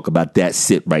want to talk about that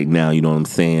shit right now, you know what I'm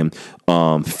saying?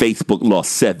 Facebook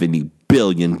lost $70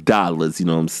 billion, you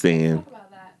know what I'm saying? Talk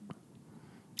about that.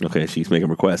 Okay, she's making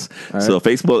requests. Right. So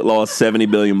Facebook lost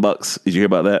 $70 billion. Did you hear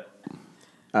about that?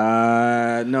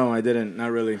 No, I didn't.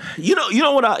 Not really. You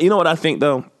know what I think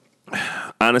though?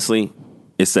 Honestly,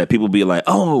 it's that people be like,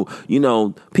 oh,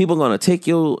 people gonna take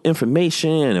your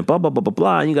information and blah blah blah blah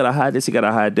blah, and you gotta hide this, you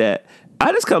gotta hide that.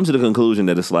 I just come to the conclusion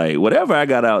that it's like whatever I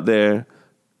got out there,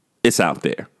 it's out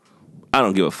there. I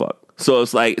don't give a fuck. So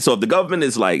it's like, so if the government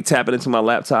is like tapping into my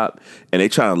laptop and they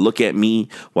trying to look at me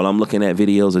while I'm looking at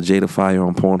videos of Jada Fire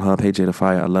on Pornhub, hey Jada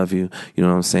Fire, I love you. You know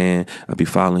what I'm saying? I'll be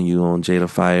following you on Jada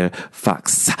Fire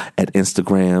Fox at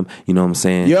Instagram. You know what I'm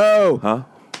saying? Yo, huh?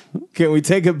 Can we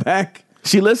take it back?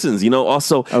 She listens,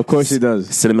 also. Of course she does.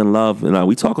 Cinnamon Love.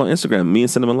 We talk on Instagram. Me and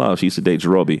Cinnamon Love. She used to date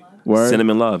Jerobi. Word.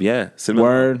 Cinnamon Love, yeah. Cinnamon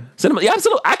Word. Love. Cinnamon, yeah,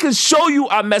 absolutely. I can show you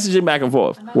our messaging back and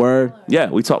forth. Word.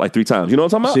 Yeah, we talked like 3 times. You know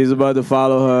what I'm talking about? She's about to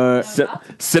follow her.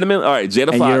 Cinnamon, all right, Jada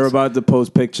And Fire. you're about to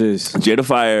post pictures Jada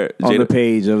Fire. on the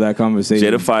page of that conversation.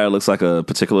 Jada Fire looks like a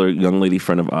particular young lady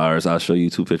friend of ours. I'll show you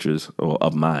 2 pictures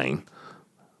of mine.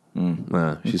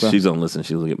 She don't listen.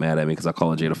 She'll get mad at me because I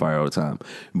call her Jada Fire all the time.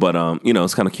 But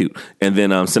it's kind of cute. And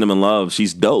then Cinnamon Love,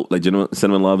 she's dope. Like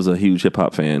Cinnamon Love is a huge hip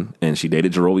hop fan, and she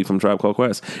dated Jerobi from Tribe Called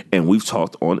Quest. And we've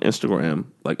talked on Instagram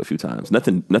like a few times.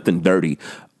 Nothing dirty,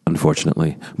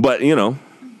 unfortunately. But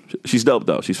she's dope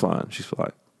though. She's fine. She's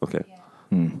fine. Okay.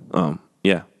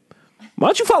 Yeah. Why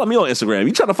don't you follow me on Instagram?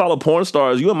 You trying to follow porn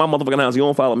stars? You in my motherfucking house? You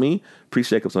don't follow me? Priest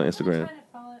Jacobs on Instagram. I'm trying to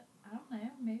follow. I don't know.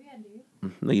 Maybe I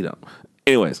do. No, you don't.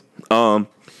 Anyways,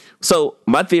 so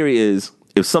my theory is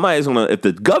if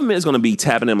the government is gonna be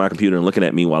tapping in my computer and looking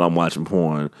at me while I'm watching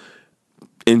porn,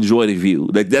 enjoy the view.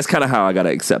 Like that's kind of how I gotta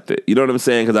accept it. You know what I'm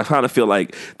saying? Because I kind of feel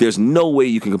like there's no way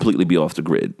you can completely be off the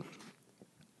grid.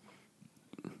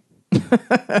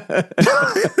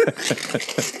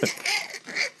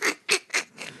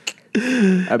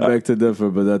 I beg to differ,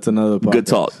 but that's another podcast. Good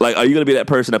talk. Like, are you gonna be that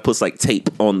person that puts like tape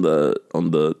on the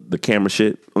camera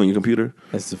shit on your computer?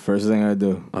 That's the first thing I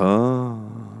do. Oh,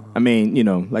 I mean,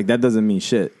 like that doesn't mean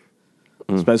shit.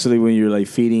 Especially when you're like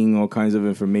feeding all kinds of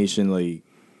information, like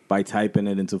by typing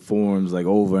it into forms like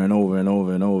over and over and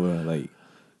over and over. Like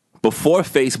before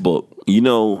Facebook,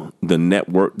 the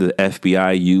network the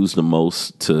FBI used the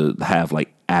most to have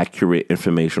like accurate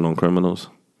information on criminals.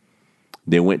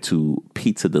 They went to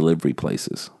pizza delivery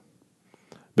places.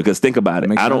 Because think about it.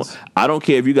 I don't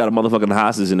care if you got a motherfucking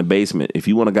hostage in the basement. If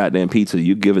you want a goddamn pizza,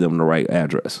 you give them the right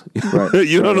address. Right.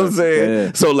 You know what I'm saying?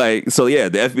 Yeah. So the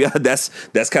FBI,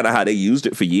 that's kind of how they used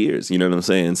it for years. You know what I'm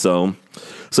saying? So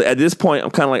at this point,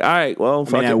 I'm kind of like, all right, well,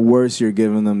 fuck it. At worst, you're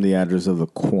giving them the address of the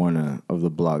corner of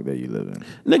the block that you live in.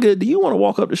 Nigga, do you want to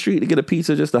walk up the street to get a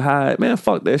pizza just to hide? Man,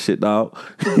 fuck that shit, dog.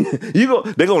 They're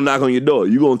going to knock on your door.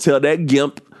 You going to tell that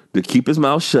gimp to keep his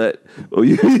mouth shut.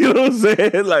 You know what I'm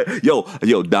saying? Like, yo,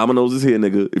 Domino's is here,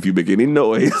 nigga. If you make any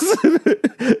noise,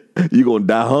 you gonna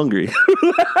die hungry.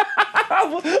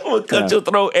 I'm gonna cut your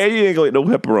throat and you ain't gonna eat no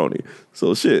pepperoni.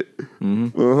 So shit.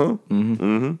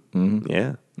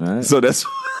 Yeah. Right. So that's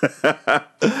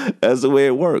the way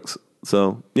it works.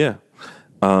 So yeah.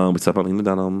 We talked about Lena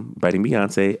Dunham biting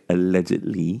Beyonce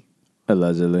allegedly.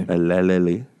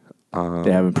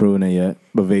 They haven't proven it yet,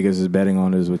 but Vegas is betting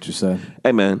on it, is what you said.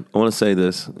 Hey, man, I want to say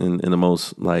this in the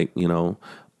most,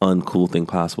 uncool thing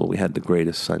possible. We had the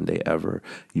greatest Sunday ever.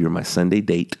 You were my Sunday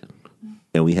date,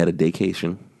 and we had a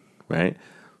daycation, right?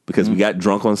 Because we got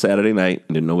drunk on Saturday night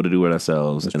and didn't know what to do with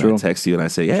ourselves. That's true. I text you and I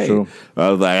say, hey. I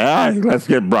was like, all right, let's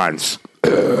get brunch.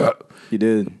 You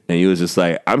did. And you was just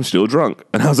like, I'm still drunk.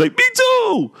 And I was like, me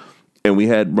too. And we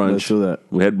had brunch. Let's do that.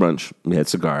 We had brunch. We had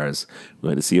cigars. We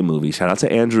went to see a movie. Shout out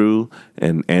to Andrew.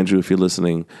 And Andrew, if you're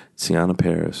listening, Tiana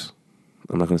Paris.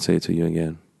 I'm not going to say it to you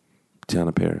again.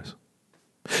 Tiana Paris.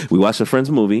 We watched a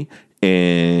friend's movie,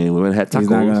 and we went and had tacos. He's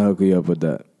not going to hook you up with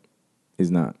that.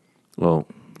 He's not. Well,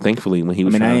 thankfully, when he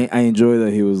was I enjoy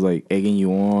that he was like egging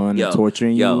you on,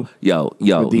 torturing you. Yo, you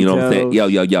know what I'm saying?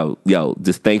 Yo.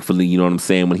 Just thankfully, you know what I'm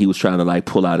saying? When he was trying to like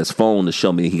pull out his phone to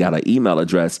show me he got an email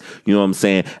address, you know what I'm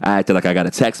saying? I acted like I got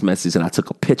a text message and I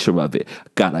took a picture of it.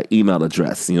 Got an email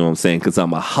address, you know what I'm saying? Because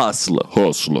I'm a hustler.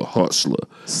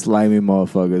 Slimy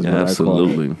motherfuckers. Yeah,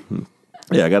 absolutely.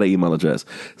 Yeah, I got an email address.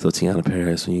 So Tiana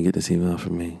Paris, when you get this email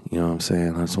from me, you know what I'm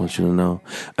saying? I just want you to know.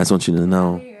 I just want you to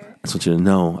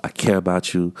know I care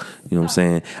about you. You know what I'm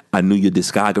saying? I knew your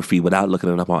discography without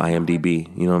looking it up on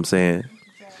IMDb. You know what I'm saying?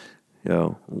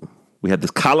 Yo, we had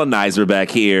this colonizer back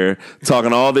here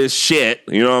talking all this shit.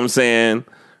 You know what I'm saying?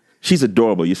 She's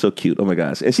adorable. You're so cute. Oh my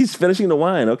gosh. And she's finishing the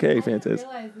wine. Okay, fantastic.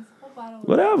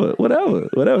 Whatever.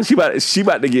 She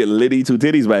about to get Liddy two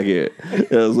titties back here.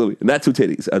 Not two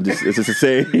titties. It's just a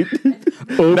saying.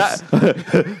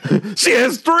 She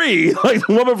has three, like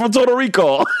the woman from Total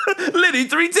Recall. Liddy,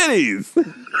 three titties.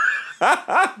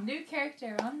 New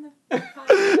character on the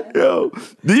podcast. Yo,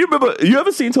 do you remember? You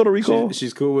ever seen Total Recall?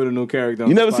 She's cool with a new character.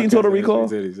 You never seen Total Recall?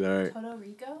 Titties. All right. Puerto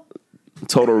Rico?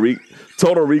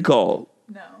 Total Recall.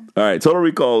 No. All right, Total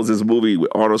Recall is this movie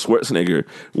with Arnold Schwarzenegger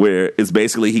where it's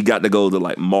basically he got to go to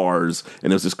like Mars,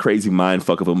 and it was this crazy mind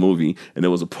fuck of a movie, and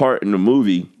there was a part in the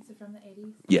movie. Is it from the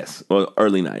 80s? Yes, or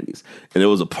early 90s. And there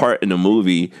was a part in the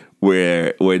movie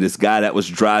where this guy that was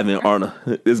driving Arnold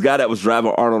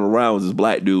around was this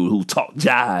black dude who talked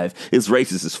jive. It's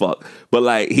racist as fuck. But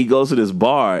like he goes to this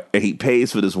bar and he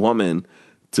pays for this woman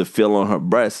to feel on her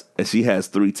breast, and she has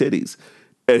three titties.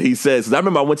 And he says, because I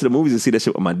remember I went to the movies to see that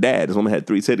shit with my dad. This woman had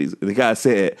three titties. And the guy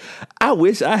said, I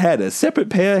wish I had a separate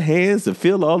pair of hands to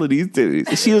feel all of these titties.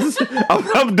 And she was,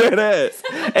 I'm dead ass.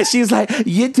 And she was like,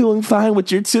 you're doing fine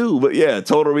with your two. But yeah,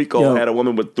 Total Recall had a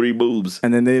woman with three boobs.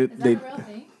 And then Is that a real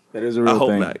thing? that is a real I hope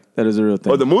thing. not. That is a real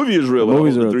thing. Oh, the movie is real. The but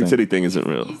the three titty thing isn't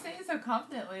real. You say it so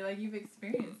confidently, like you've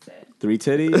experienced it. Three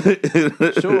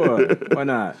titties? Sure. Why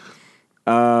not?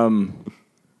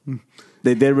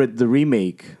 They did the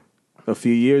remake a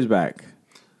few years back.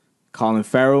 Colin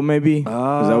Farrell, maybe? Is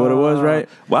that what it was, right?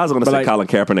 Well, I was going to say Colin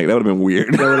Kaepernick. That would have been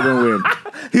weird. That would have been weird.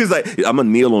 He was like, I'm going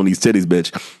to kneel on these titties,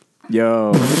 bitch.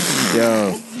 Yo.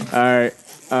 All right.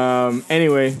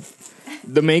 Anyway,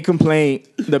 the main complaint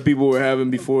that people were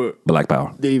having before Black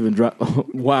Power. they even dropped.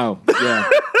 Wow. Yeah.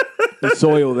 They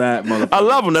soil that, motherfucker. I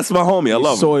love him. That's my homie. I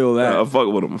love him. Soil that. Yeah, I fuck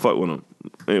with him.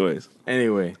 Anyways.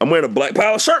 Anyway. I'm wearing a Black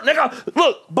Power shirt, nigga.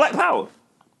 Look, Black Power.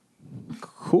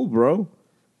 Cool, bro.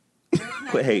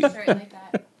 Quit hating. Shirt like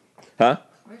that. Huh?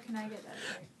 Where can I get that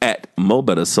shirt? At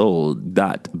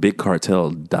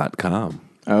mobettersoul.bigcartel.com.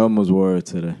 I almost wore it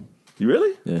today. You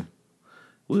really? Yeah.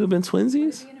 We have been Would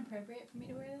twinsies? it be inappropriate for me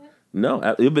to wear that? No,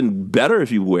 it would have been better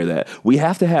if you wear that. We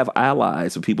have to have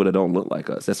allies of people that don't look like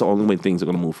us. That's the only way things are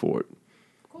going to move forward.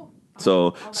 Cool.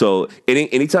 So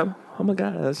anytime, oh my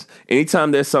gosh,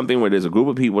 anytime there's something where there's a group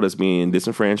of people that's being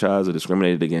disenfranchised or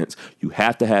discriminated against, you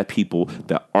have to have people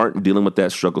that aren't dealing with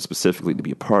that struggle specifically to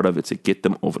be a part of it to get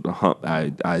them over the hump.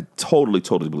 I totally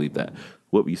believe that.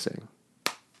 What were you saying?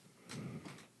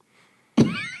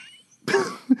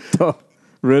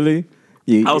 Really?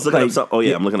 I was looking up something. Oh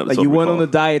yeah, I'm looking up. Like you went on the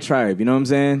diatribe. You know what I'm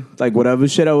saying? Like whatever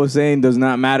shit I was saying does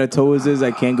not matter towards this.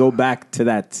 I can't go back to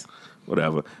that.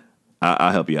 Whatever.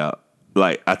 I'll help you out.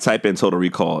 Like I type in Total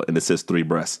Recall and it says three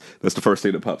breasts. That's the first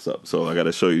thing that pops up. So I got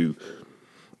to show you.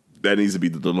 That needs to be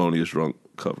the Thelonious Drunk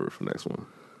cover for next one.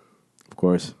 Of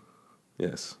course.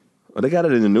 Yes. Oh, they got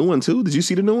it in the new one too. Did you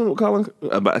see the new one with Colin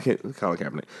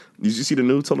Kaepernick? Did you see the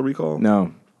new Total Recall?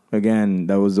 No. Again,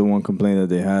 that was the one complaint that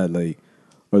they had. Like,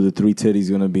 are the three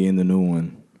titties gonna be in the new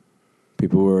one?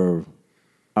 People were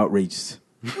outraged.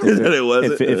 If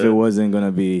it wasn't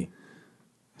gonna be.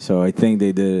 So I think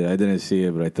they did it. I didn't see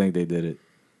it, but I think they did it.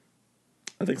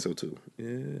 I think so too.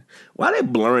 Yeah. Why are they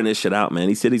blurring this shit out, man?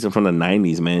 These titties are from the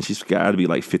 90s, man. She's got to be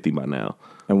like 50 by now.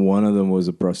 And one of them was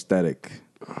a prosthetic.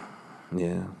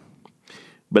 Yeah.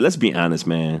 But let's be honest,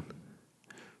 man.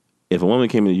 If a woman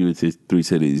came to you with three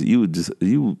titties, you'd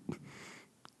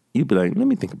be like, let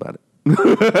me think about it. You'd be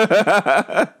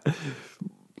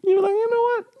like, you know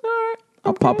what? All right.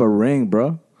 I'll pop a ring,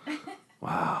 bro.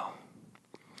 Wow.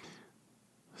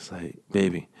 It's like,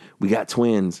 baby, we got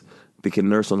twins. They can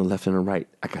nurse on the left and the right.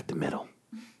 I got the middle.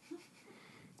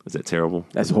 Is that terrible?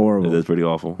 That's horrible. That's pretty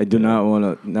awful. I do not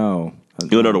want to. No.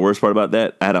 You know the worst part about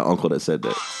that? I had an uncle that said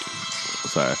that.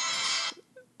 Sorry.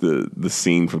 the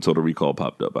scene from Total Recall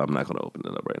popped up. I'm not going to open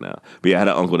it up right now. But yeah, I had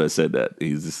an uncle that said that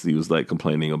he was like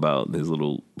complaining about his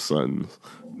little son's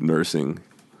nursing.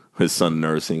 His son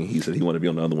nursing. He said he wanted to be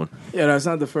on the other one. Yeah, that's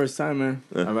not the first time, man.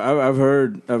 I've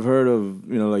heard of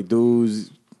like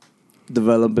dudes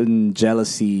developing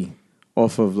jealousy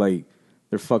off of like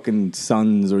their fucking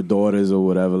sons or daughters or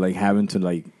whatever, like having to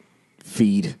like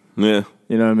feed. Yeah.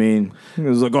 You know what I mean? It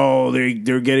was like, oh,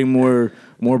 they're getting more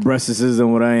breasts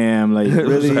than what I am. Like,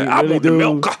 really, like, I really, want the dude?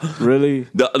 milk. Really?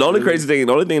 The only crazy thing,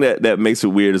 the only thing that makes it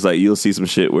weird is like you'll see some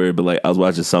shit where, but like I was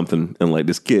watching something and like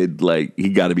this kid, like he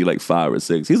got to be like 5 or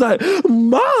 6. He's like,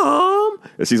 "Mom,"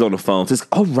 and she's on the phone. She's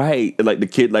all right, and like the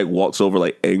kid like walks over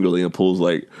like angrily and pulls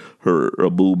like her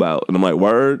boob out, and I'm like,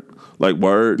 word,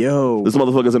 Yo, this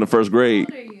motherfucker's in the first grade.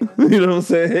 How old are you? You know what I'm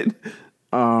saying?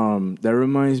 That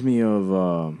reminds me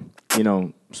of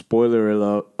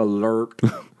spoiler alert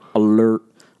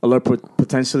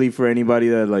potentially for anybody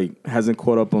that like hasn't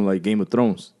caught up on like Game of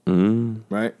Thrones,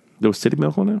 right? There was titty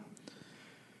milk on there.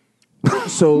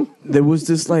 So there was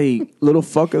this like little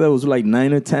fucker that was like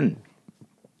 9 or 10.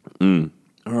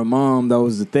 Her mom, that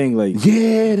was the thing. Like,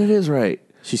 Yeah, that is right.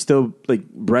 she still like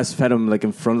breastfed him like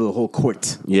in front of the whole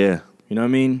court. Yeah. You know what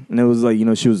I mean? And it was like,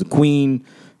 she was the queen.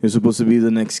 He was supposed to be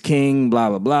the next king. Blah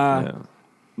blah blah. Yeah.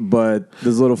 But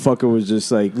this little fucker was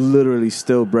just like literally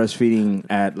still breastfeeding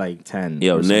at like 10.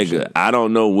 Yo, or some nigga, shit. I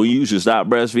don't know when you should stop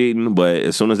breastfeeding, but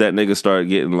as soon as that nigga start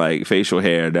getting like facial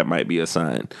hair, that might be a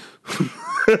sign.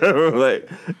 Like,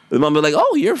 the mom be like,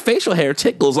 "Oh, your facial hair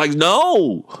tickles." Like,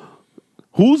 no.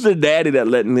 Who's the daddy that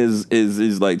letting his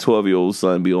like 12-year-old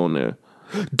son be on there?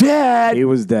 Dad. He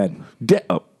was dead.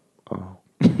 Oh.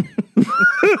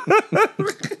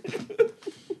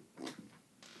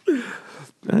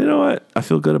 You know what? I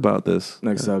feel good about this.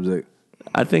 Next subject.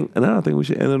 I think we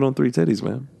should end it on 3 titties,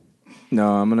 man. No,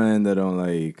 I'm gonna end it on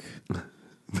like.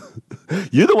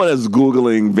 You're the one that's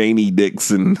Googling veiny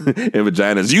dicks and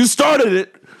vaginas. You started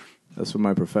it. That's what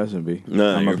my profession be.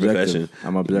 No, I'm your objective. profession.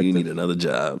 I'm objective. You need another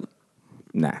job.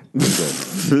 Nah, I'm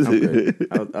good.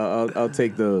 I'm good. I'll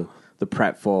take the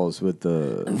pratfalls with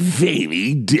the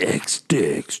Veiny dicks.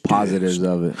 positives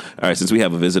of it. All right, since we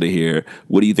have a visitor here,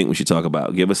 what do you think we should talk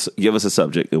about? Give us a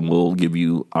subject, and we'll give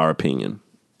you our opinion.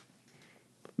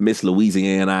 Miss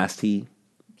Louisiana iced tea.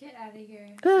 Get out of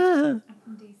here. Ah. I'm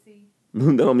from DC.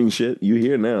 That don't mean shit. You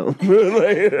here now? What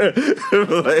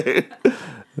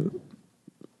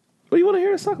do you want to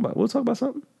hear us talk about? We'll talk about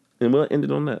something, and we'll end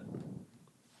it on that.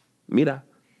 Mira,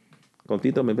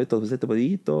 contito me meto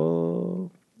poquito.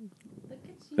 Look at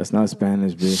you. That's not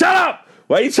Spanish, bitch. Shut up!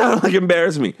 Why are you trying to like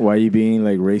embarrass me Why are you being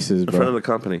like racist, in front of bro? the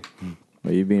company?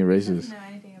 Why are you being I racist? don't know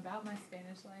anything about my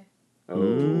Spanish life.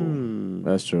 Oh,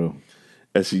 that's true.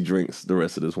 As she drinks the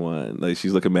rest of this wine, like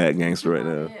she's looking mad gangster right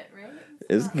now. It, right?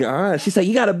 It's gone. She said,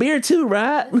 "You got a beer too,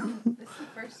 right?" This is the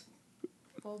first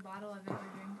full bottle I've ever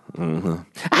drank.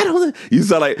 I don't. You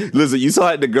saw like listen. You saw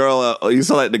like the girl.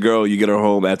 You get her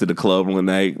home after the club one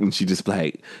night, and she just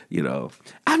like,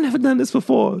 I've never done this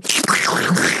before.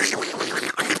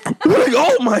 Like,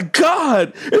 oh my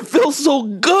god, it feels so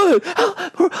good.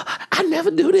 I never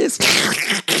do this.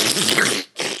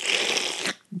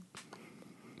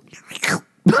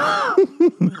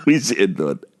 We should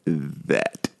do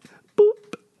that. Boop.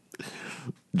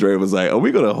 Dre was like, "Are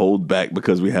we gonna hold back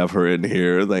because we have her in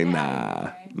here?" Like,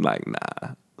 nah. Like,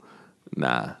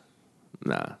 nah.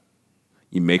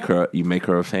 You make her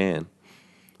a fan.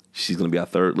 She's gonna be our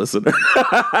third listener.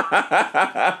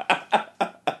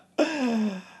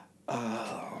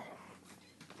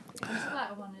 That's what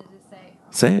I wanted to say.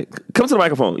 Say it. Come to the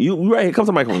microphone. You right here. Come to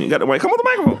the microphone. You got the mic. Come on the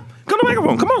microphone. Come to the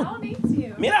microphone. Come I on. don't need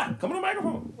to. Mira, come to the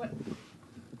microphone. What?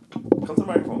 Come to the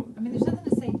microphone. I mean, there's nothing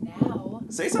to say now.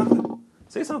 Say something.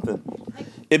 Say something. Like,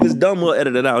 If it's dumb, we'll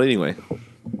edit it out anyway. I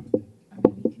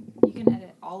mean, you can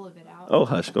edit all of it out. Oh,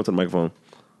 hush. Go to the microphone.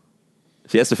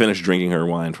 She has to finish drinking her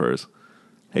wine first.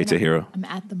 Hey, Tahira. I'm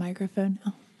at the microphone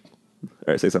now. All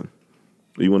right, say something.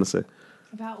 What do you want to say?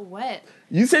 About what?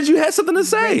 You said you had something to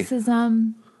say.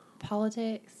 Racism,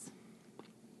 politics.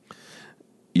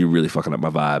 You're really fucking up my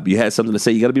vibe. You had something to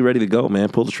say. You got to be ready to go, man.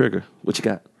 Pull the trigger. What you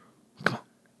got? Come on.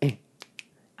 Hey.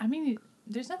 I mean,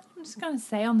 there's nothing I'm just going to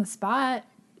say on the spot.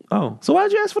 Oh, so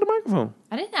why'd you ask for the microphone?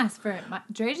 I didn't ask for it.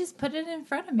 Dre just put it in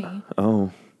front of me.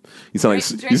 Oh. You sound like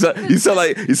Drake- you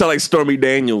sound like Stormy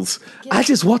Daniels. Yeah. I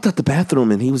just walked out the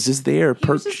bathroom and he was just there, He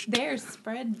was perched, just there,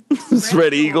 spread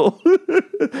spread eagle.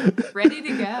 ready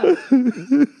to go.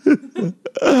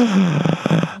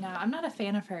 No, I'm not a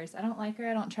fan of hers. I don't like her.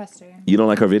 I don't trust her. You don't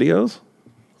like her videos?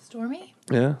 Stormy?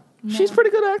 Yeah, No. she's a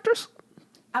pretty good actress.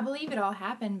 I believe it all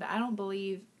happened, but I don't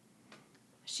believe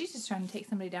She's just trying to take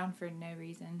somebody down for no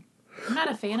reason. I'm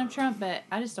not a fan of Trump, but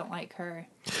I just don't like her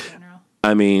in general.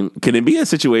 I mean, can it be a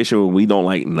situation where we don't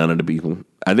like none of the people?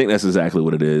 I think that's exactly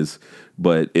what it is.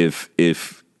 But if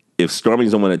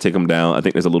Stormy's the one that take him down, I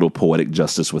think there's a little poetic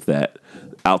justice with that.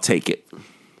 I'll take it.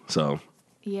 So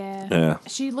yeah.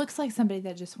 She looks like somebody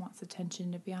that just wants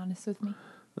attention. To be honest with me.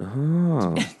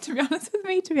 Oh. To be honest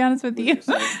with you.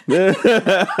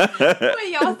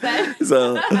 What y'all said.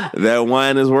 So that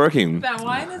wine is working. That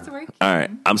wine is working. All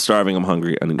right, I'm starving. I'm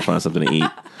hungry. I need to find something to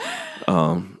eat.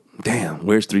 Damn,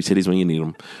 where's three titties when you need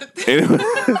them?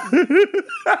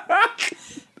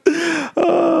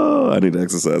 Oh, I need to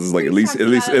exercise. It's like at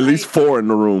least four in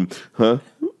the room, huh?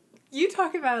 You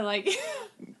talk about it like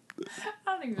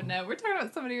I don't even know. We're talking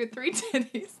about somebody with 3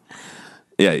 titties.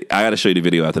 Yeah, I got to show you the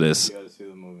video after this. You gotta see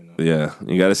the movie now. Yeah,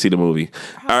 you got to see the movie.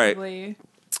 Probably.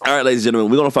 All right, ladies and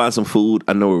gentlemen, we're going to find some food.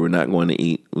 I know where we're not going to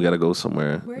eat. We got to go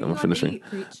somewhere. Where are you going to eat,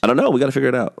 Preach? I don't know. We got to figure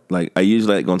it out. Like, I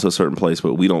usually like going to a certain place,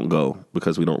 but we don't go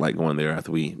because we don't like going there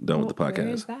after we done with the podcast. Where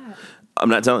is that? I'm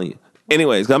not telling you.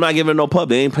 Anyways, I'm not giving them no pub.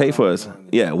 They ain't pay for us.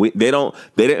 Yeah, they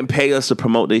didn't pay us to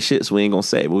promote their shit, so we ain't going to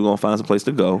say it. We're going to find some place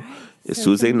to go. It's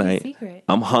So Tuesday it's gonna be night. secret.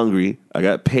 I'm hungry. I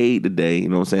got paid today. You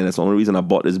know what I'm saying? That's the only reason I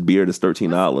bought this beer that's $13.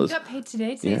 You got paid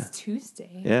today? Today's Tuesday.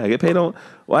 Yeah, I get paid on.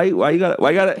 Why you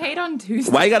gotta Paid on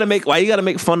Tuesday. Why you gotta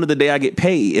make fun of the day I get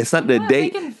paid? It's not the I'm not day.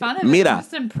 making fun of it. Mira, I'm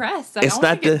just impressed. I it's only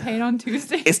not get the- paid on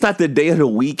Tuesday. It's not the day of the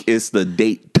week. It's the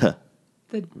date. The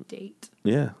date.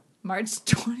 Yeah, March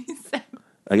 27th.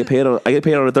 I get paid on the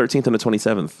 13th and the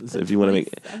 27th. If you want to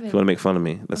 27th. make fun of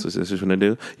me, that's what you're gonna do.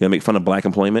 You want to make fun of black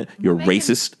employment? You're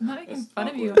racist. I'm not making fun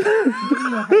of you. I'm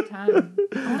giving you a hard time.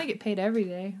 I want to get paid every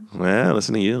day. Well,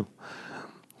 listen to you.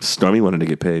 Stormy wanted to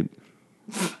get paid.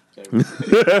 Well,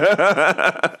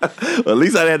 at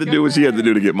least I had to do what she had to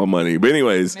do to get my money. But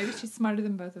anyways, Maybe she's smarter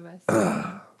than both of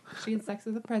us. She had sex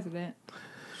with the president.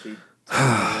 She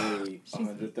paid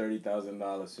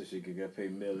 $130,000 so she could get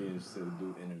paid millions to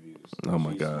do interviews. Oh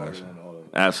my She's gosh. smarter than all of us.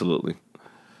 absolutely.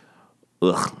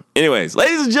 Ugh. Anyways,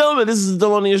 ladies and gentlemen, this is the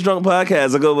Thelonious Drunk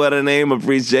Podcast. I go by the name of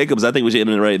Preach Jacobs. I think we should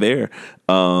end it right there.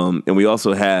 And we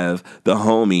also have the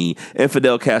homie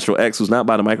Infidel Castro X, who's not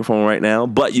by the microphone right now,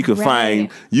 but you can find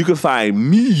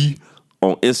me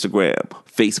on Instagram,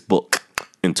 Facebook,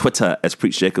 and Twitter as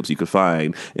Preach Jacobs. You can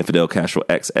find Infidel Castro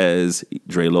X as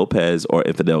Dre Lopez or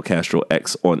Infidel Castro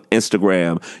X on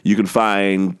Instagram. You can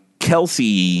find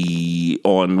Kelsey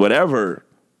on whatever.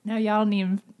 No, y'all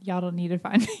don't need to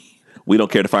find me. We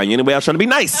don't care to find you anyway. I was trying to be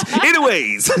nice.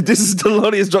 Anyways, this is the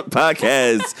Thelonious Drunk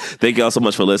Podcast. Thank you all so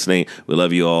much for listening. We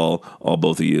love you all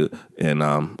both of you, and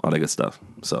all that good stuff.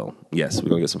 So, yes, we're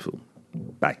going to get some food.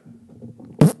 Bye.